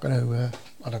now. They're not going to.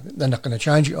 They're not going to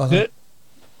change it, are they?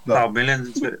 No,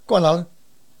 millions. Go on, Alan.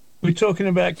 We're talking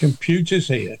about computers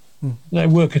here. They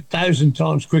work 1,000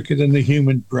 times quicker than the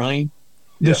human brain.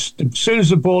 As soon as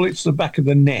the ball hits the back of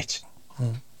the net,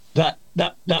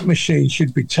 that machine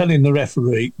should be telling the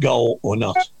referee goal or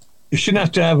not. You shouldn't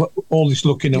have to have all this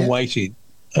looking and waiting.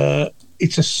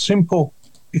 It's a simple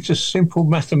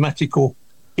mathematical.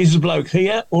 Is the bloke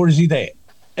here or is he there?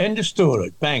 End of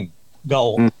story. Bang.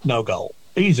 Goal. No goal.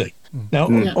 Easy. Now,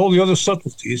 all the other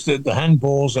subtleties, the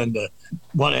handballs and the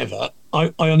whatever,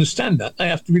 I understand that they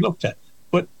have to be looked at.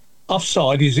 But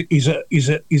offside is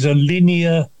a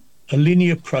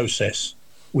linear process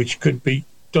which could be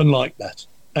done like that,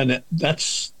 and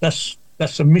that's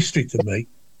a mystery to me.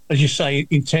 As you say,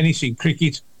 in tennis, in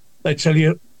cricket, they tell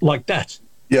you like that.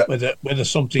 Yeah. Whether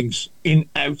something's in,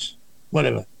 out,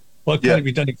 whatever. Why can't it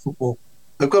be done in football?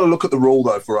 They've got to look at the rule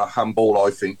though for a handball,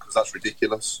 I think, because that's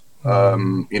ridiculous.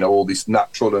 All this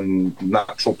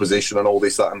natural position and all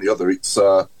this, that, and the other.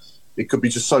 It could be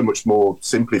just so much more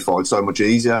simplified, so much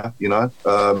easier.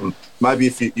 Maybe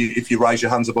if you raise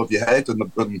your hands above your head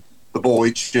and the ball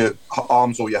hits your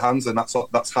arms or your hands, then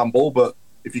that's handball. But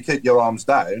if you keep your arms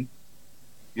down,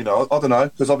 I don't know,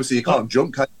 because obviously you can't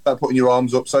jump, without putting your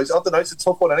arms up. So I don't know, it's a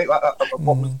tough one. Ain't it?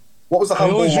 What was the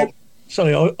handball?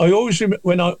 I always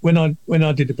remember when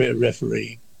I did a bit of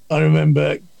refereeing, I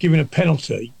remember giving a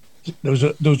penalty. There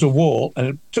was a wall, and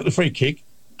it took the free kick,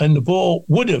 and the ball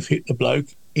would have hit the bloke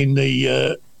in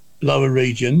the lower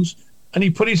regions, and he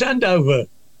put his hand over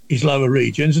his lower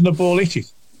regions, and the ball hit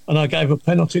it. And I gave a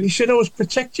penalty. And he said I was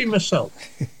protecting myself,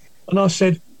 and I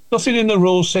said nothing in the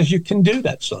rules says you can do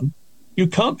that, son. You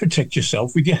can't protect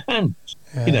yourself with your hands.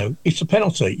 Yeah. It's a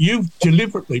penalty. You've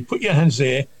deliberately put your hands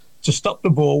there to stop the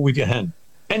ball with your hand.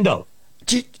 End of.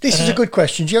 This is a good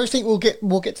question. Do you ever think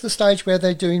we'll get to the stage where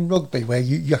they're doing rugby, where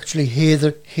you actually hear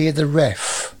the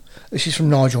ref? This is from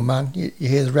Nigel Mann. You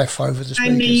hear the ref over the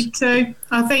speakers. I need to.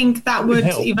 I think that would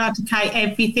eradicate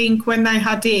everything. When they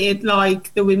had it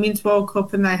like the Women's World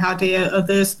Cup and they had it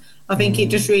others, I think it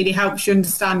just really helps you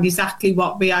understand exactly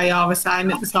what VAR was saying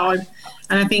at the time.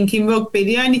 And I think in rugby,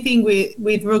 the only thing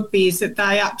with rugby is that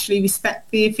they actually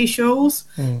respect the officials.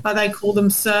 Like they call them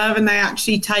sir, and they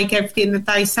actually take everything that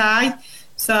they say.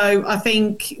 So I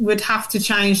think we'd have to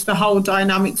change the whole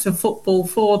dynamics of football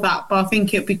for that. But I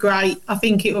think it'd be great. I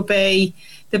think it would be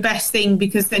the best thing,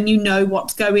 because then you know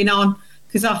what's going on.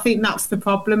 Because I think that's the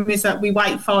problem, is that we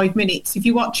wait 5 minutes. If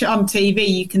you watch it on TV,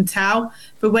 you can tell.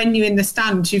 But when you're in the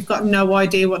stands, you've got no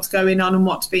idea what's going on and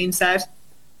what's being said.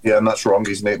 Yeah, and that's wrong,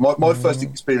 isn't it? My first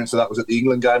experience of that was at the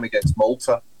England game against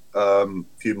Malta a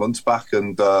few months back.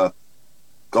 And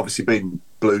obviously being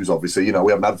Blues, we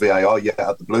haven't had VAR yet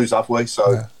at the Blues, have we?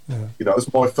 So, it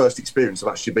was my first experience of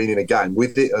actually being in a game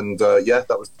with it. And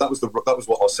that was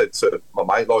what I said to my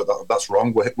mate. Like, that's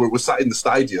wrong. We're sat in the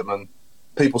stadium and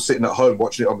people sitting at home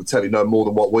watching it on the telly know more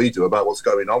than what we do about what's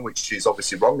going on, which is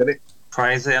obviously wrong, isn't it?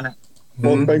 Crazy, isn't it?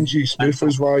 Well, Benji Smith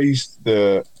has raised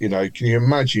can you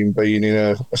imagine being in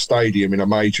a stadium in a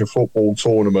major football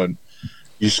tournament?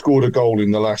 You scored a goal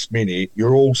in the last minute,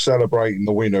 you're all celebrating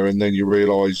the winner, and then you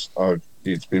realise,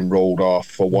 it's been rolled off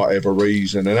for whatever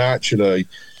reason, and actually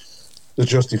the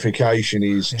justification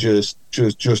is just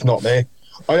not there.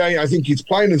 I think it's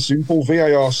plain and simple.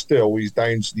 VAR still is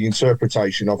down to the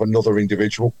interpretation of another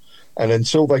individual, and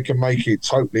until they can make it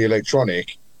totally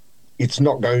electronic, it's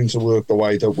not going to work the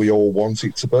way that we all want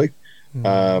it to be.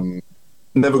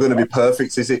 Never going to be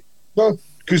perfect, is it? No,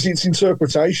 because it's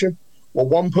interpretation. What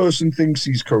one person thinks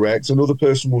is correct, another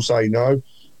person will say no,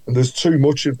 and there's too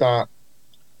much of that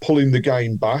pulling the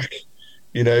game back.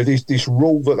 This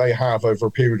rule that they have over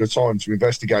a period of time to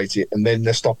investigate it, and then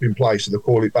they stop in place and they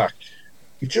call it back.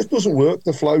 It just doesn't work.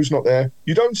 The flow's not there.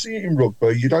 You don't see it in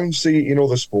rugby. You don't see it in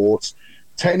other sports.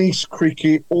 Tennis,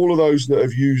 cricket, all of those that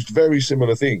have used very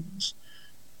similar things,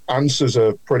 answers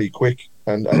are pretty quick,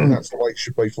 and that's the way it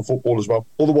should be for football as well.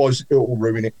 Otherwise, it will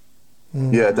ruin it.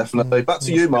 Yeah, definitely. Back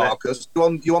to you, Marcus.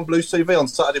 You on Blues TV on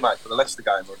Saturday, mate, for the Leicester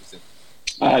game or anything?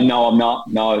 No, I'm not.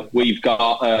 No, we've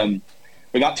actually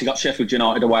got Sheffield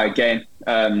United away again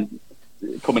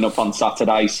coming up on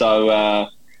Saturday. So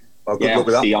good luck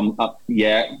with that.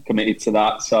 I'm committed to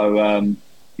that. So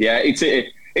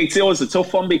it's always a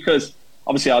tough one, because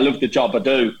obviously I love the job I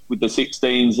do with the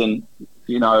 16s and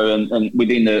and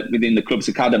within the club's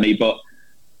academy, but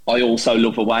I also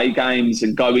love away games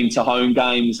and going to home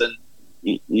games, and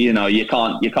you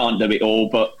can't do it all.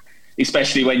 But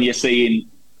especially when you're seeing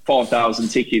 5,000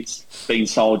 tickets being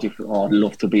sold, you think, I'd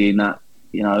love to be in that,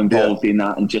 involved in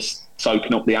that and just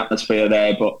soaking up the atmosphere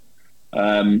there. But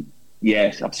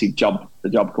obviously the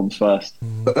job comes first.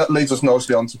 But that leads us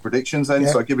nicely on to predictions then.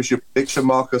 So give us your prediction,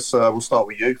 Marcus. We'll start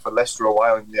with you for Leicester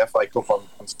away in the FA Cup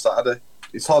on Saturday.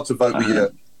 It's hard to vote with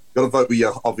your... You've got to vote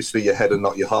with your head and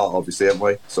not your heart, obviously, haven't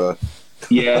we? So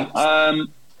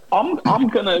I'm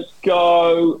gonna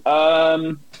go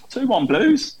 2-1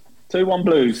 Blues. 2-1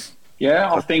 Blues.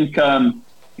 Yeah, I think I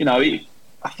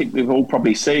think we've all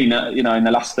probably seen in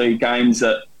the last 3 games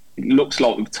that it looks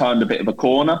like we've turned a bit of a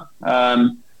corner.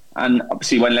 And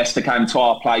obviously, when Leicester came to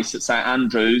our place at St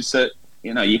Andrews,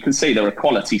 you can see they're a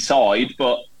quality side,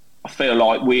 but I feel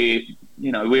like we're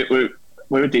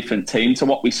a different team to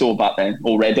what we saw back then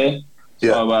already.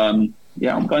 Yeah. So I'm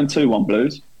going 2-1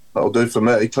 Blues. That'll do for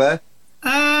me, Claire.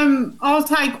 I'll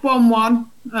take 1-1.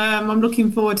 I'm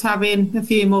looking forward to having a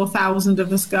few more thousand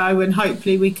of us go, and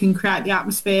hopefully we can create the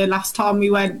atmosphere. Last time we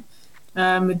went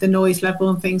with the noise level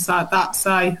and things like that.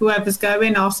 So whoever's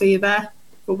going, I'll see you there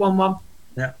for 1-1.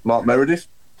 Yeah. Mark Meredith?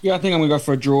 Yeah, I think I'm going to go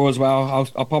for a draw as well.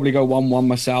 I'll probably go 1-1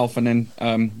 myself and then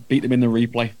beat them in the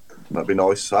replay. That'd be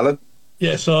nice. Alan?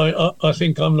 Yes, I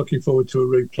think I'm looking forward to a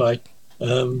replay.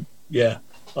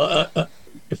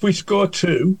 If we score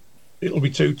 2, it'll be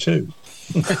 2-2.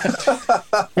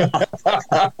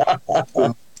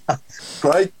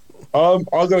 Great. I'm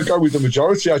going to go with the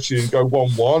majority actually and go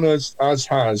 1-1, as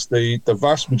has the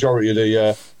vast majority of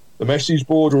the message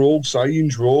board are all saying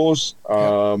draws.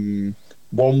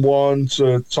 1-1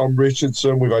 to Tom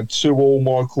Richardson. We've had 2-2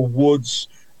 Michael Woods.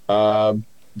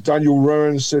 Daniel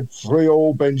Rowan said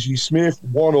 3-3 Benji Smith,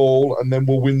 1-1, and then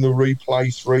we'll win the replay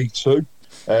 3-2.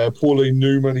 Pauline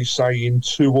Newman is saying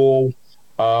 2-2.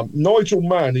 Nigel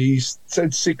Mann, he's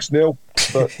said 6-0,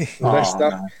 but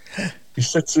Leicester. He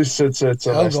said to Leicester.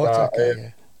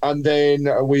 Okay. And then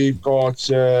we've got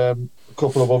a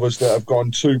couple of others that have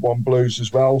gone 2-1 Blues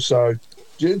as well. So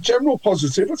general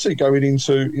positivity going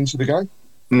into the game.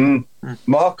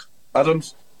 Mark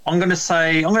Adams? I'm going to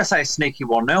say a sneaky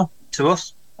 1-0 to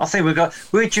us. I think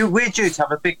we're due to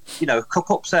have a big,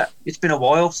 cup upset. It's been a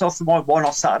while, so why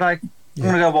not Saturday? I'm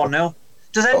going to go 1-0.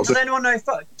 Does anyone know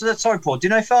sorry, Paul, do you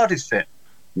know if Vardy's fit?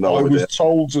 No, I was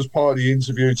told as part of the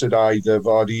interview today that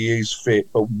Vardy is fit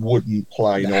but wouldn't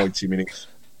play 90 minutes.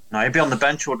 No, he'd be on the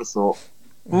bench, I would have thought.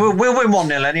 We'll win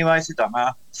 1-0 anyway, so it don't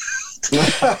matter.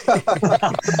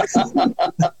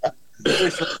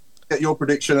 Get your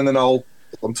prediction and then I'm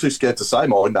too scared to say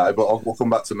mine now, but we'll come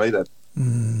back to me then.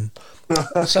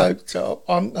 So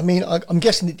I'm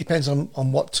guessing it depends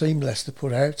on what team Leicester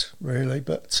put out, really.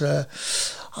 But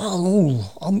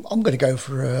I'm going to go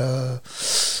for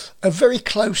a very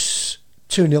close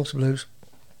 2-0 to Blues.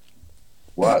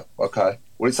 Wow. Okay.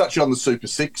 Well, it's actually on the Super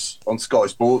 6 on Sky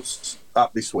Sports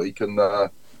app this week, and I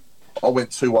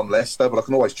went 2-1 Leicester, but I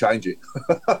can always change it.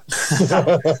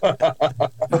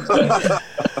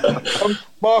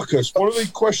 Marcus, one of the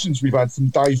questions we've had from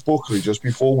Dave Buckley just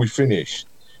before we finish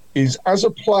is, as a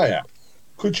player,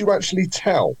 could you actually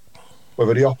tell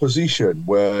whether the opposition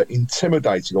were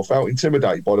intimidated or felt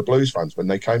intimidated by the Blues fans when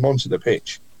they came onto the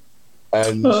pitch?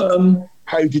 And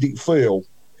how did it feel,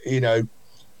 to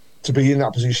be in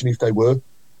that position if they were?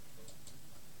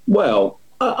 Well,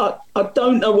 I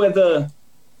don't know whether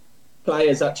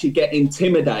players actually get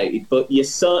intimidated, but you're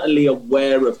certainly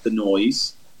aware of the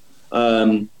noise.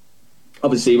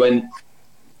 Obviously, when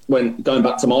going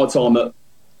back to my time at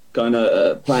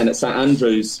playing at St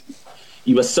Andrews,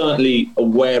 you were certainly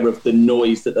aware of the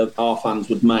noise that our fans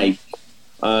would make.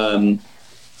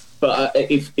 But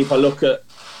if I look at,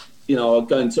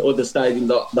 going to other stadiums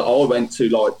that I went to,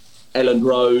 like Elland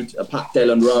Road, a packed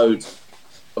Elland Road,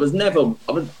 I'd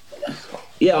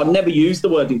never used the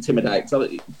word intimidate. So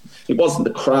it wasn't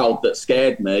the crowd that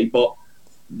scared me, but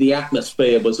the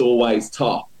atmosphere was always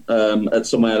top at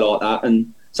somewhere like that.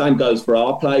 And same goes for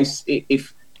our place.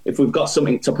 If we've got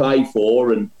something to play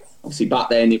for, and obviously back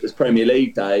then it was Premier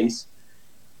League days,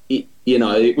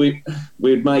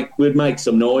 we'd make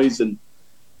some noise. And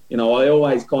I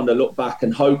always kind of look back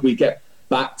and hope we get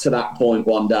back to that point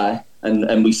one day,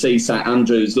 and we see St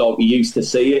Andrews like we used to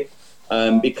see it,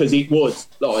 because it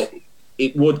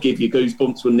would give you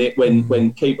goosebumps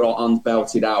when keeper hands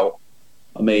belted out.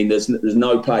 I mean, there's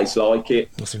no place like it.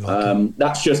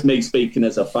 That's just me speaking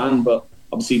as a fan, but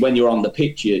obviously when you're on the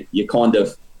pitch, you're kind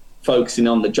of focusing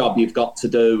on the job you've got to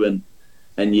do,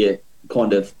 and you're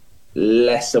kind of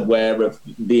less aware of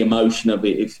the emotion of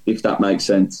it, if that makes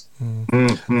sense.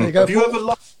 Mm-hmm. Have you ever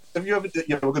lost? We're going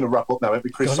to wrap up now,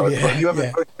 Chris. Have you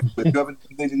ever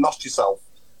nearly lost yourself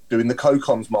doing the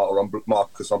co-coms,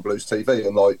 Marcus, on Blues TV,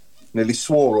 and nearly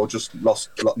swore or just lost,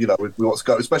 with what's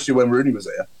going, especially when Rooney was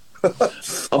here?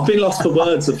 I've been lost for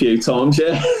words a few times,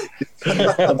 yeah.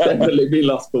 I've definitely been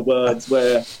lost for words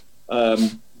where,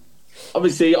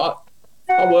 obviously, I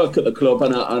work at the club,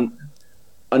 and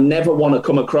I never want to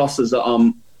come across as that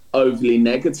I'm overly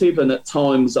negative, and at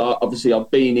times, obviously,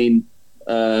 I've been in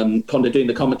kind of doing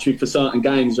the commentary for certain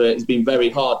games where it's been very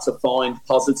hard to find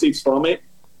positives from it.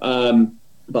 But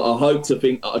I hope to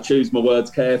think I choose my words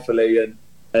carefully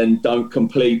and don't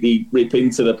completely rip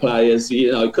into the players,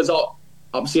 because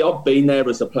obviously I've been there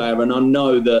as a player, and I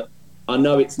know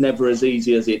it's never as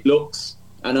easy as it looks.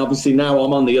 And obviously now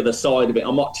I'm on the other side of it.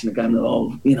 I'm watching the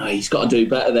game, he's got to do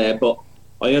better there. But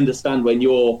I understand when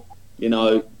you're, you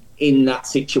know, in that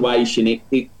situation,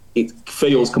 it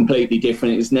feels completely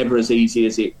different. It's never as easy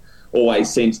as it always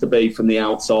seems to be from the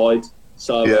outside.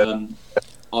 So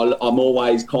I'm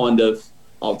always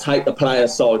I'll take the player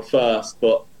side first,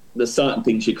 but there's certain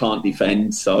things you can't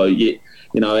defend. So you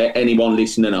know, anyone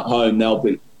listening at home,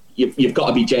 you've got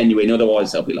to be genuine.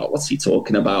 Otherwise, they'll be like, "What's he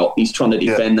talking about? He's trying to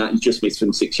defend that. He's just missed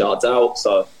from 6 yards out."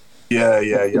 So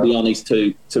to be honest,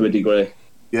 to a degree.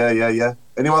 Yeah.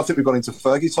 Anyway, I think we've gone into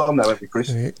Fergie time now, haven't we, Chris?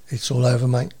 It's all over,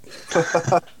 mate.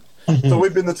 So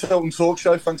we've been the Tilton Talk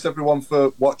Show. Thanks everyone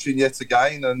for watching yet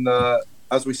again. And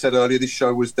as we said earlier, this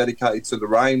show was dedicated to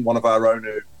Lorraine, one of our own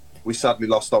who we sadly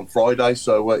lost on Friday.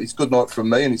 So it's good night from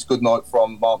me, and it's good night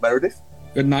from Mark Meredith.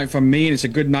 Good night from me, and it's a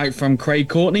good night from Craig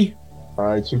Courtney.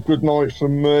 It's a good night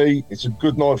from me. It's a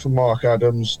good night from Mark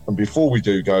Adams. And before we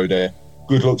do go there,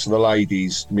 good luck to the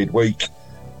ladies midweek.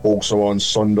 Also on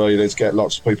Sunday, let's get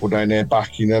lots of people down there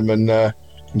backing them and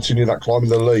continue that climb in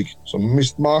the league. So,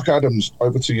 Mr. Mark Adams,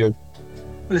 over to you.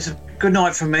 Well, it's a good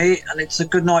night from me, and it's a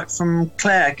good night from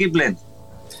Claire Giblin.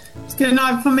 It's good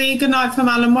night from me. Good night from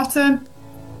Alan Watton.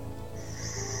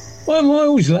 Why am I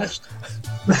always last?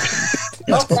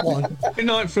 Good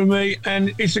night from me,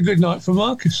 and it's a good night for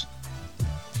Marcus.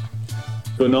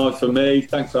 Good night for me.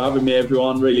 Thanks for having me,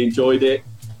 everyone. Really enjoyed it.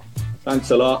 Thanks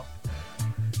a lot.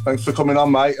 Thanks for coming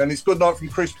on, mate. And it's good night from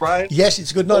Chris Brown. Yes,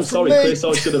 it's good night from me.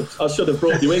 Sorry, Chris. I should have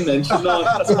brought you in then, shouldn't I?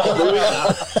 That's not doing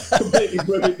that. Completely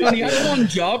ruined it. Only had one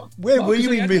job. Where were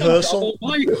you in rehearsal?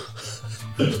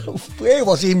 Where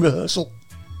was he in rehearsal?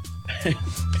 You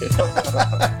didn't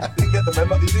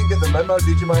get the memo,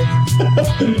 did you, mate?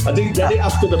 I didn't get it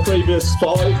after the previous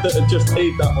 5 that had just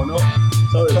teed that one up.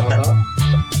 Sorry about that.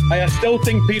 I still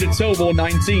think Peter Till wore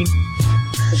 19.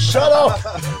 Shut up!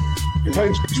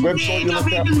 Depends which website you I've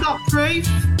look at. even got proof.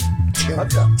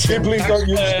 Giblin, don't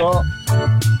you start.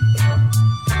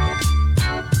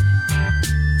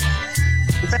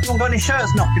 Has anyone got any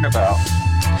shirts knocking about?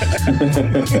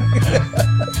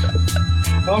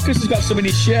 Marcus has got some in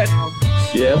his shed.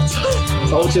 Yeah, I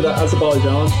told you that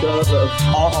Azerbaijan shirt.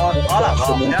 I'll have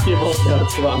that,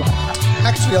 yeah.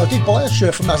 Actually, I did buy a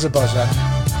shirt from Azerbaijan.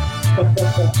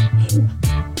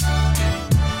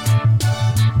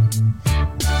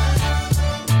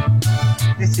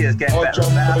 This year's getting better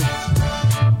and better.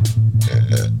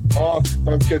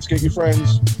 Don't forget to get your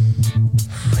friends.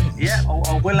 Yeah,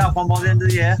 I will have one by the end of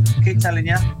the year. Keep telling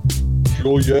you. It's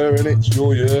your year, innit? It's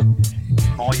your year.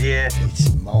 My year.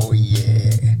 It's my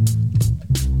year.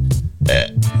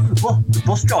 What? The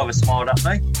bus driver smiled at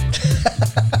me.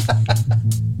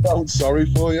 I'm sorry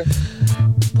for you.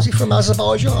 Was he from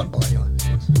Azerbaijan, by any way?